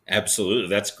 Absolutely.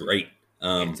 That's great.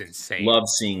 It's insane. Love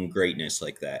seeing greatness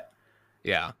like that.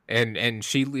 Yeah, and I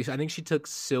think she took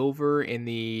silver in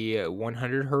the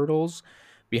 100 hurdles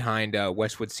behind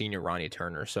Westwood senior Ronnie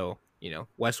Turner. So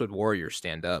Westwood Warriors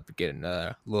stand up, getting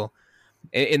a little.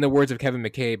 In the words of Kevin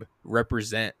McCabe,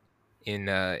 represent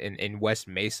in West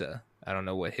Mesa. I don't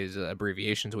know what his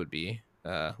abbreviations would be.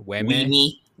 Weme,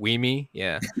 Weenie. Weemy,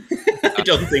 yeah. I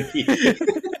don't think he.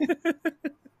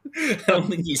 I don't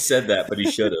think he said that, but he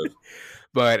should have.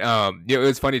 But it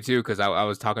was funny too because I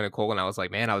was talking to Cole and I was like,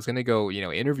 man, I was gonna go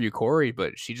interview Corey,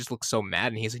 but she just looks so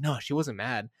mad. And he's like, no, she wasn't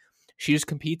mad. She just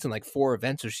competes in like 4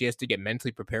 events, so she has to get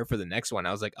mentally prepared for the next one.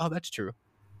 I was like, oh, that's true.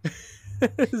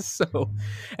 So,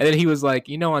 and then he was like,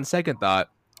 on second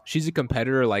thought, she's a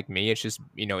competitor like me. It's just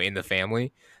in the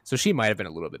family, so she might have been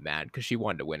a little bit mad because she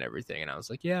wanted to win everything. And I was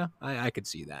like, yeah, I could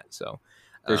see that. So,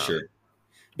 For sure.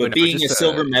 but But no, being a just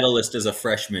silver medalist as a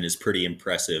freshman is pretty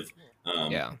impressive.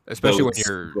 yeah, especially when bodes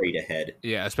you're great ahead.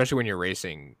 Yeah, especially when you're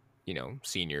racing,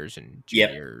 seniors and Yep.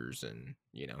 juniors and,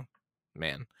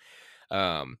 man.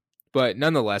 But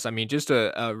nonetheless, I mean, just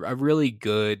a really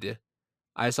good,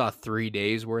 I saw 3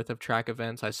 days worth of track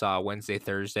events. I saw Wednesday,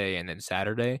 Thursday, and then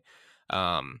Saturday.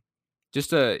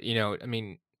 Just I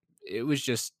mean, it was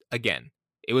just, again,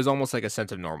 it was almost like a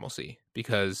sense of normalcy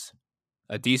because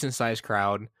a decent sized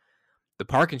crowd, the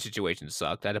parking situation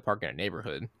sucked. I had to park in a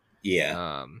neighborhood.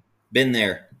 Yeah. Been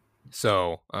there.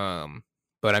 So,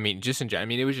 but I mean, just in general, I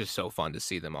mean, it was just so fun to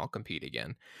see them all compete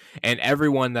again. And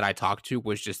everyone that I talked to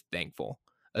was just thankful,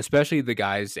 especially the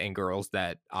guys and girls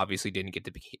that obviously didn't get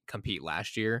to compete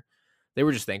last year. They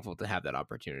were just thankful to have that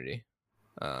opportunity.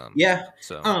 Yeah.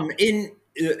 So, In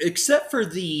except for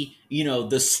the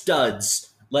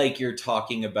studs like you're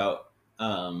talking about,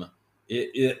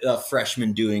 a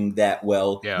freshman doing that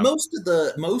well. yeah.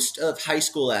 Most of high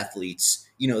school athletes,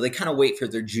 they kind of wait for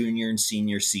their junior and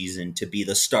senior season to be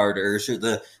the starters or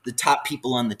the top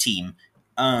people on the team.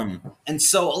 And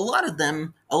so a lot of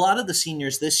the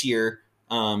seniors this year,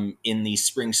 in these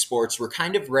spring sports were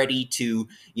kind of ready to,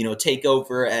 take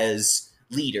over as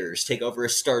leaders, take over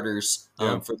as starters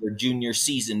for their junior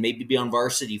season, maybe be on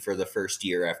varsity for the first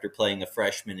year after playing a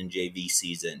freshman and JV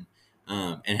season,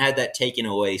 and had that taken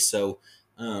away. So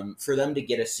for them to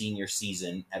get a senior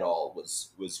season at all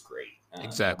was great.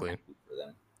 Exactly. For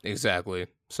them. Exactly.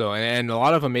 So, and a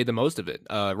lot of them made the most of it.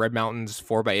 Red Mountain's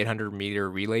 4x800 meter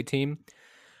relay team.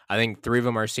 I think 3 of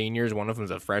them are seniors. One of them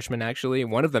is a freshman, actually.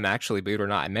 One of them, actually, believe it or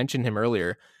not, I mentioned him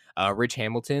earlier. Rich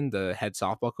Hamilton, the head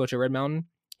softball coach at Red Mountain,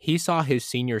 he saw his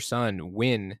senior son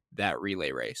win that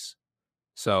relay race.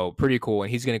 So pretty cool.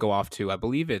 And he's going to go off to, I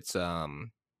believe it's,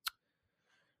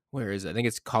 where is it? I think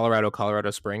it's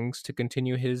Colorado Springs to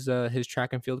continue his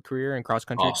track and field career and cross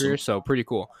country career. So pretty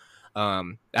cool. I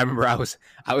remember I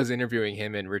was interviewing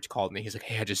him and Rich called me. He's like,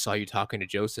 hey, I just saw you talking to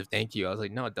Joseph. Thank you. I was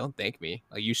like, no, don't thank me.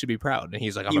 Like, you should be proud. And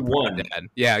he's like, I'm a proud dad.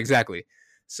 Yeah, exactly.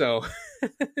 So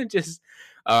just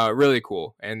really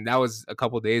cool. And that was a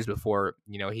couple days before,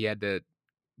 he had to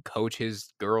coach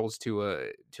his girls to a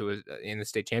in the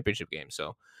state championship game.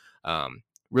 So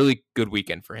really good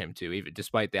weekend for him too. Even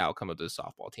despite the outcome of the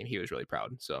softball team, he was really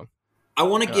proud. So I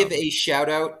want to give a shout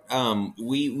out.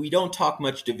 We don't talk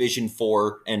much Division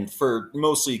 4, and for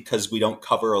mostly because we don't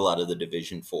cover a lot of the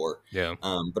Division 4. Yeah.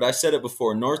 But I said it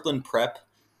before. Northland Prep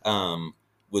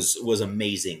was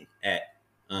amazing at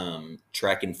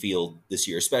track and field this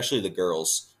year, especially the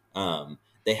girls.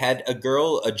 They had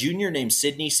a junior named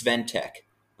Sydney Sventek,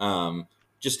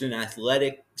 just an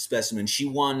athletic specimen. She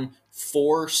won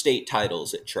 4 state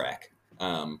titles at track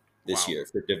this year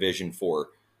for Division 4.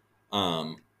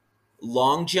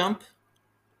 Long jump,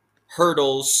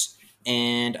 hurdles,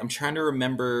 and I'm trying to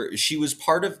remember. She was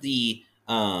part of a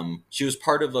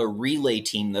relay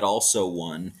team that also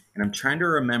won, and I'm trying to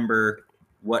remember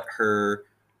what her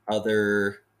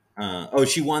other.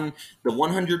 She won the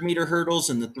 100 meter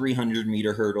hurdles and the 300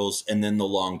 meter hurdles, and then the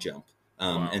long jump,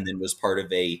 and then was part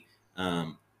of a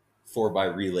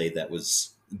 4x relay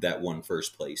that won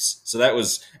first place. So that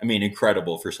was,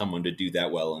 incredible for someone to do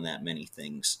that well in that many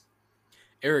things.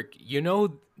 Eric,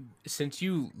 since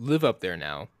you live up there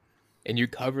now and you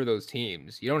cover those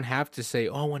teams, you don't have to say,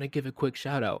 oh, I want to give a quick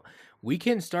shout out. We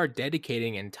can start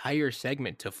dedicating an entire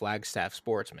segment to Flagstaff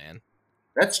sports, man.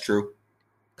 That's true.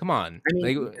 Come on.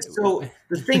 So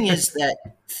the thing is that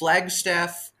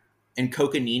Flagstaff and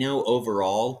Coconino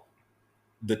overall,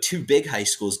 the 2 big high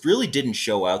schools, really didn't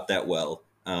show out that well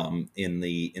in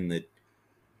the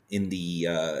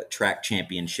track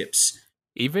championships.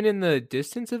 Even in the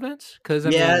distance events? Because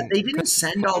they didn't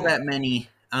send all that many.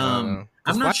 I'm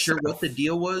not sure what the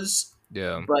deal was.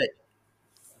 Yeah. But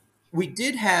we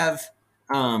did have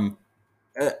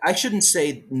I shouldn't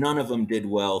say none of them did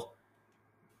well.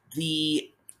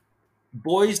 The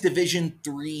boys Division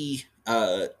 3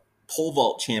 pole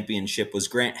vault championship was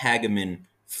Grant Hageman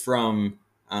from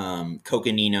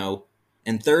Coconino,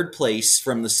 and third place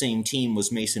from the same team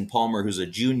was Mason Palmer, who's a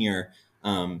junior.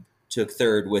 Took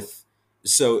third with,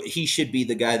 so he should be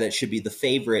the guy that should be the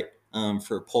favorite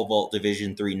for pole vault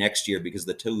Division 3 next year, because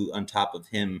the two on top of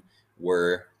him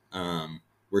were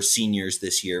were seniors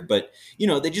this year. But they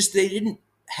didn't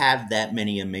have that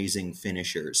many amazing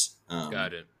finishers.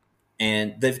 Got it.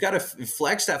 And they've got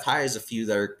Flagstaff High has a few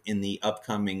that are in the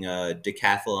upcoming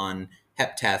decathlon,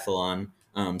 heptathlon.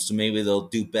 So maybe they'll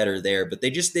do better there, but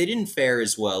they didn't fare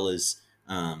as well as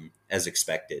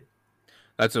expected.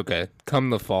 That's okay. Come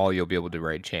the fall, you'll be able to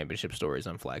write championship stories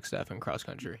on Flagstaff and cross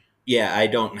country. Yeah, I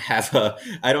don't have a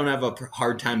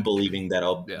hard time believing that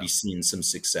I'll Yeah. be seeing some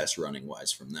success running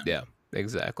wise from them. Yeah,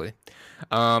 exactly.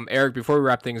 Eric, before we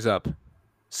wrap things up,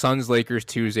 Suns Lakers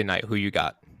Tuesday night. Who you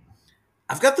got?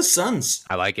 I've got the Suns.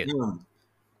 I like it.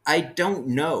 I don't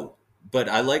know, but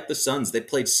I like the Suns. They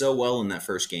played so well in that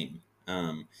first game.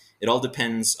 It all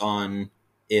depends on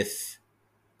if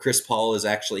Chris Paul is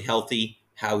actually healthy,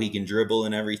 how he can dribble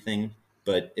and everything.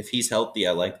 But if he's healthy,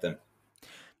 I like them.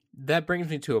 That brings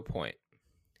me to a point.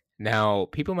 Now,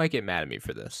 people might get mad at me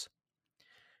for this.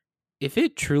 If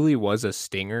it truly was a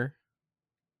stinger,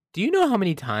 do you know how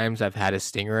many times I've had a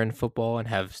stinger in football and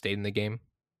have stayed in the game?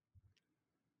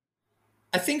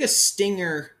 I think a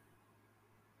stinger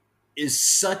is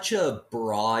such a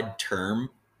broad term.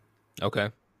 Okay.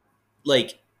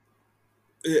 Like,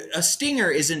 a stinger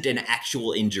isn't an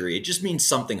actual injury. It just means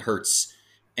something hurts.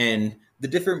 And the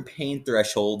different pain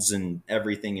thresholds and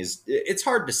everything it's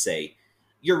hard to say.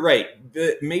 You're right.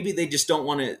 Maybe they just don't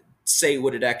want to say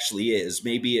what it actually is.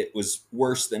 Maybe it was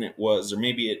worse than it was, or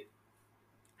maybe it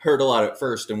hurt a lot at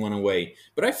first and went away.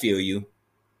 But I feel you.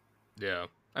 Yeah.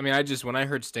 I mean, when I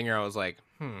heard stinger, I was like,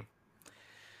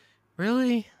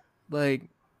 really? Like,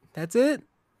 that's it?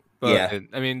 But Yeah.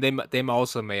 I mean, they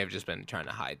also may have just been trying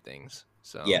to hide things.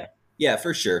 So Yeah,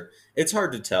 for sure. It's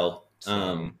hard to tell. So,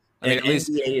 I mean, And at least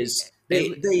NBA is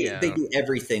yeah. they do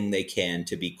everything they can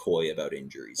to be coy about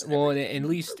injuries. Well, at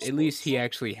least he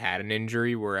actually had an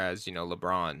injury, whereas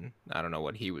LeBron, I don't know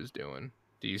what he was doing.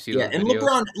 Do you see yeah, those and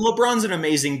videos? LeBron's an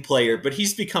amazing player, but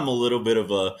he's become a little bit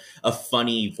of a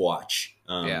funny watch.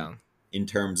 Yeah. In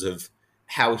terms of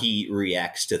how he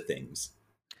reacts to things.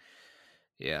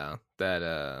 Yeah,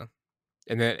 and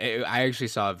then I actually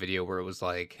saw a video where it was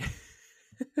like,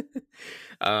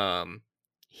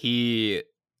 he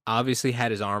obviously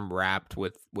had his arm wrapped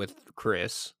with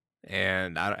Chris,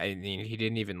 and I mean he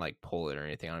didn't even like pull it or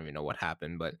anything. I don't even know what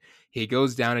happened, but he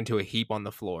goes down into a heap on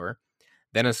the floor.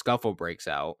 Then a scuffle breaks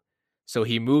out. So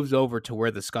he moves over to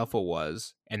where the scuffle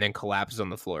was and then collapses on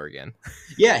the floor again.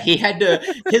 Yeah,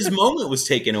 his moment was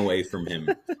taken away from him.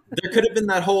 There could have been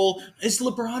that whole, is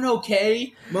LeBron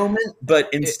okay moment, but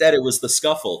instead it was the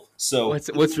scuffle. So what's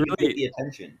really the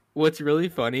attention. What's really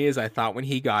funny is I thought when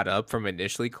he got up from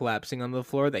initially collapsing on the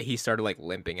floor that he started like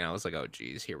limping, and I was like, oh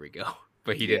geez, here we go.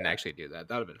 But he didn't actually do that.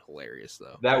 That would have been hilarious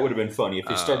though. That would have been funny if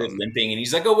he started limping and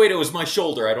he's like, oh wait, it was my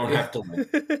shoulder. I don't have to limp.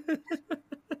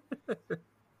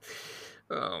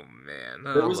 Oh man.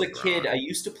 There was a kid, I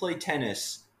used to play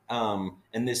tennis,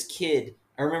 and this kid,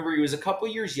 I remember he was a couple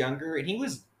years younger and he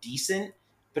was decent,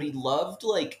 but he loved,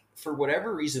 like, for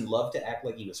whatever reason, loved to act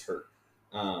like he was hurt.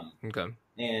 Okay.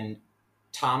 And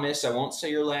Thomas, I won't say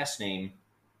your last name,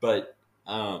 but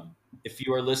if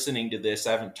you are listening to this,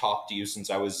 I haven't talked to you since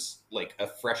I was like a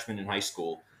freshman in high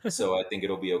school, so I think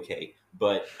it'll be okay.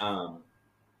 But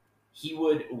he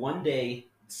would one day,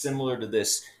 similar to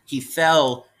this, he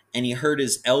fell and he hurt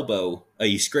his elbow.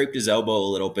 He scraped his elbow a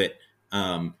little bit.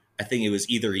 I think it was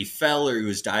either he fell or he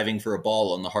was diving for a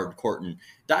ball on the hard court. And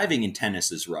diving in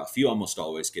tennis is rough. You almost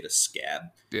always get a scab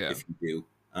if you do,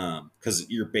 because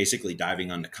you're basically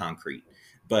diving onto concrete.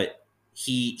 But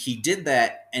he did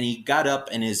that, and he got up,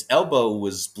 and his elbow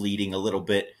was bleeding a little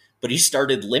bit, but he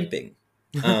started limping.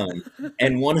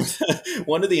 And one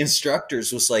of the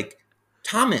instructors was like,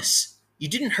 "Thomas, you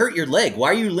didn't hurt your leg. Why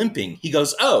are you limping?" He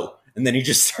goes, "Oh." And then he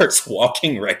just starts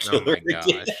walking regularly. Oh my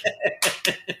gosh.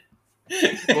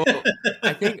 Well,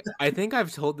 I think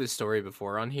I've told this story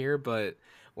before on here, but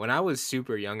when I was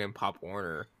super young in Pop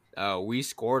Warner, we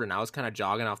scored and I was kind of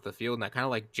jogging off the field and I kind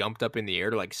of like jumped up in the air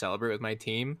to like celebrate with my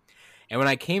team. And when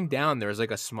I came down, there was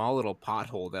like a small little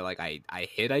pothole that like I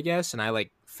hit, I guess, and I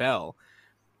like fell.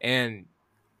 And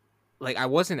like I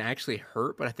wasn't actually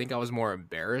hurt, but I think I was more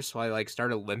embarrassed. So I like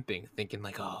started limping, thinking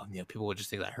like, oh, people would just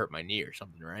think I hurt my knee or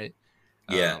something, right?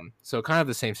 Yeah. So kind of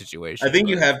the same situation. I think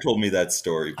you but have told me that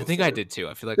story I before. think I did too.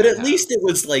 I feel like But I at have. least it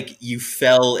was like you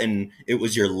fell and it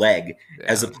was your leg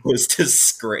as Yeah. opposed to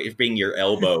scraping your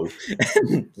elbow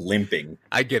and limping.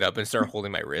 I get up and start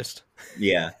holding my wrist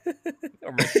Yeah.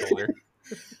 or my shoulder.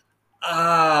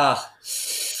 Ah.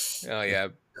 Oh yeah,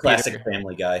 Classic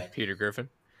Family Guy. Peter Griffin.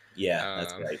 Yeah,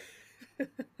 that's Um, right.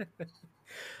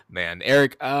 Man,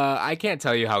 Eric, I can't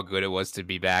tell you how good it was to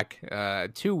be back.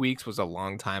 2 weeks was a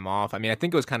long time off. I mean, I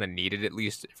think it was kind of needed, at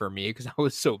least for me, because I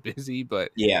was so busy.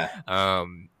 But Yeah.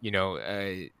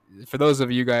 for those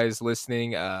of you guys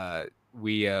listening,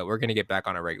 we're gonna get back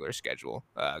on a regular schedule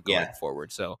going Yeah.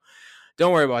 forward. So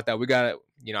don't worry about that. We got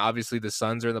obviously the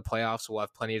Suns are in the playoffs. So we'll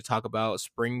have plenty to talk about.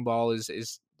 Spring ball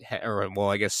or well,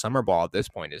 I guess summer ball at this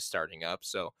point is starting up.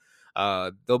 So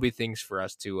there'll be things for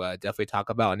us to definitely talk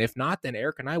about. And if not, then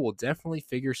Eric and I will definitely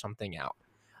figure something out.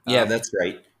 Yeah, that's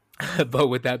right. But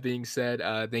with that being said,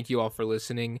 thank you all for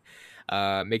listening.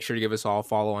 Make sure to give us all a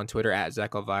follow on Twitter at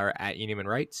Zach Elvira, at Human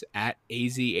Rights, at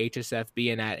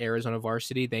AZHSFB, and at Arizona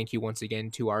Varsity. Thank you once again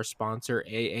to our sponsor,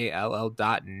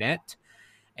 AALL.net.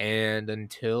 And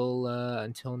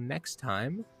until next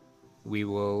time, we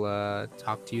will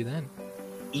talk to you then.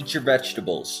 Eat your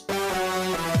vegetables.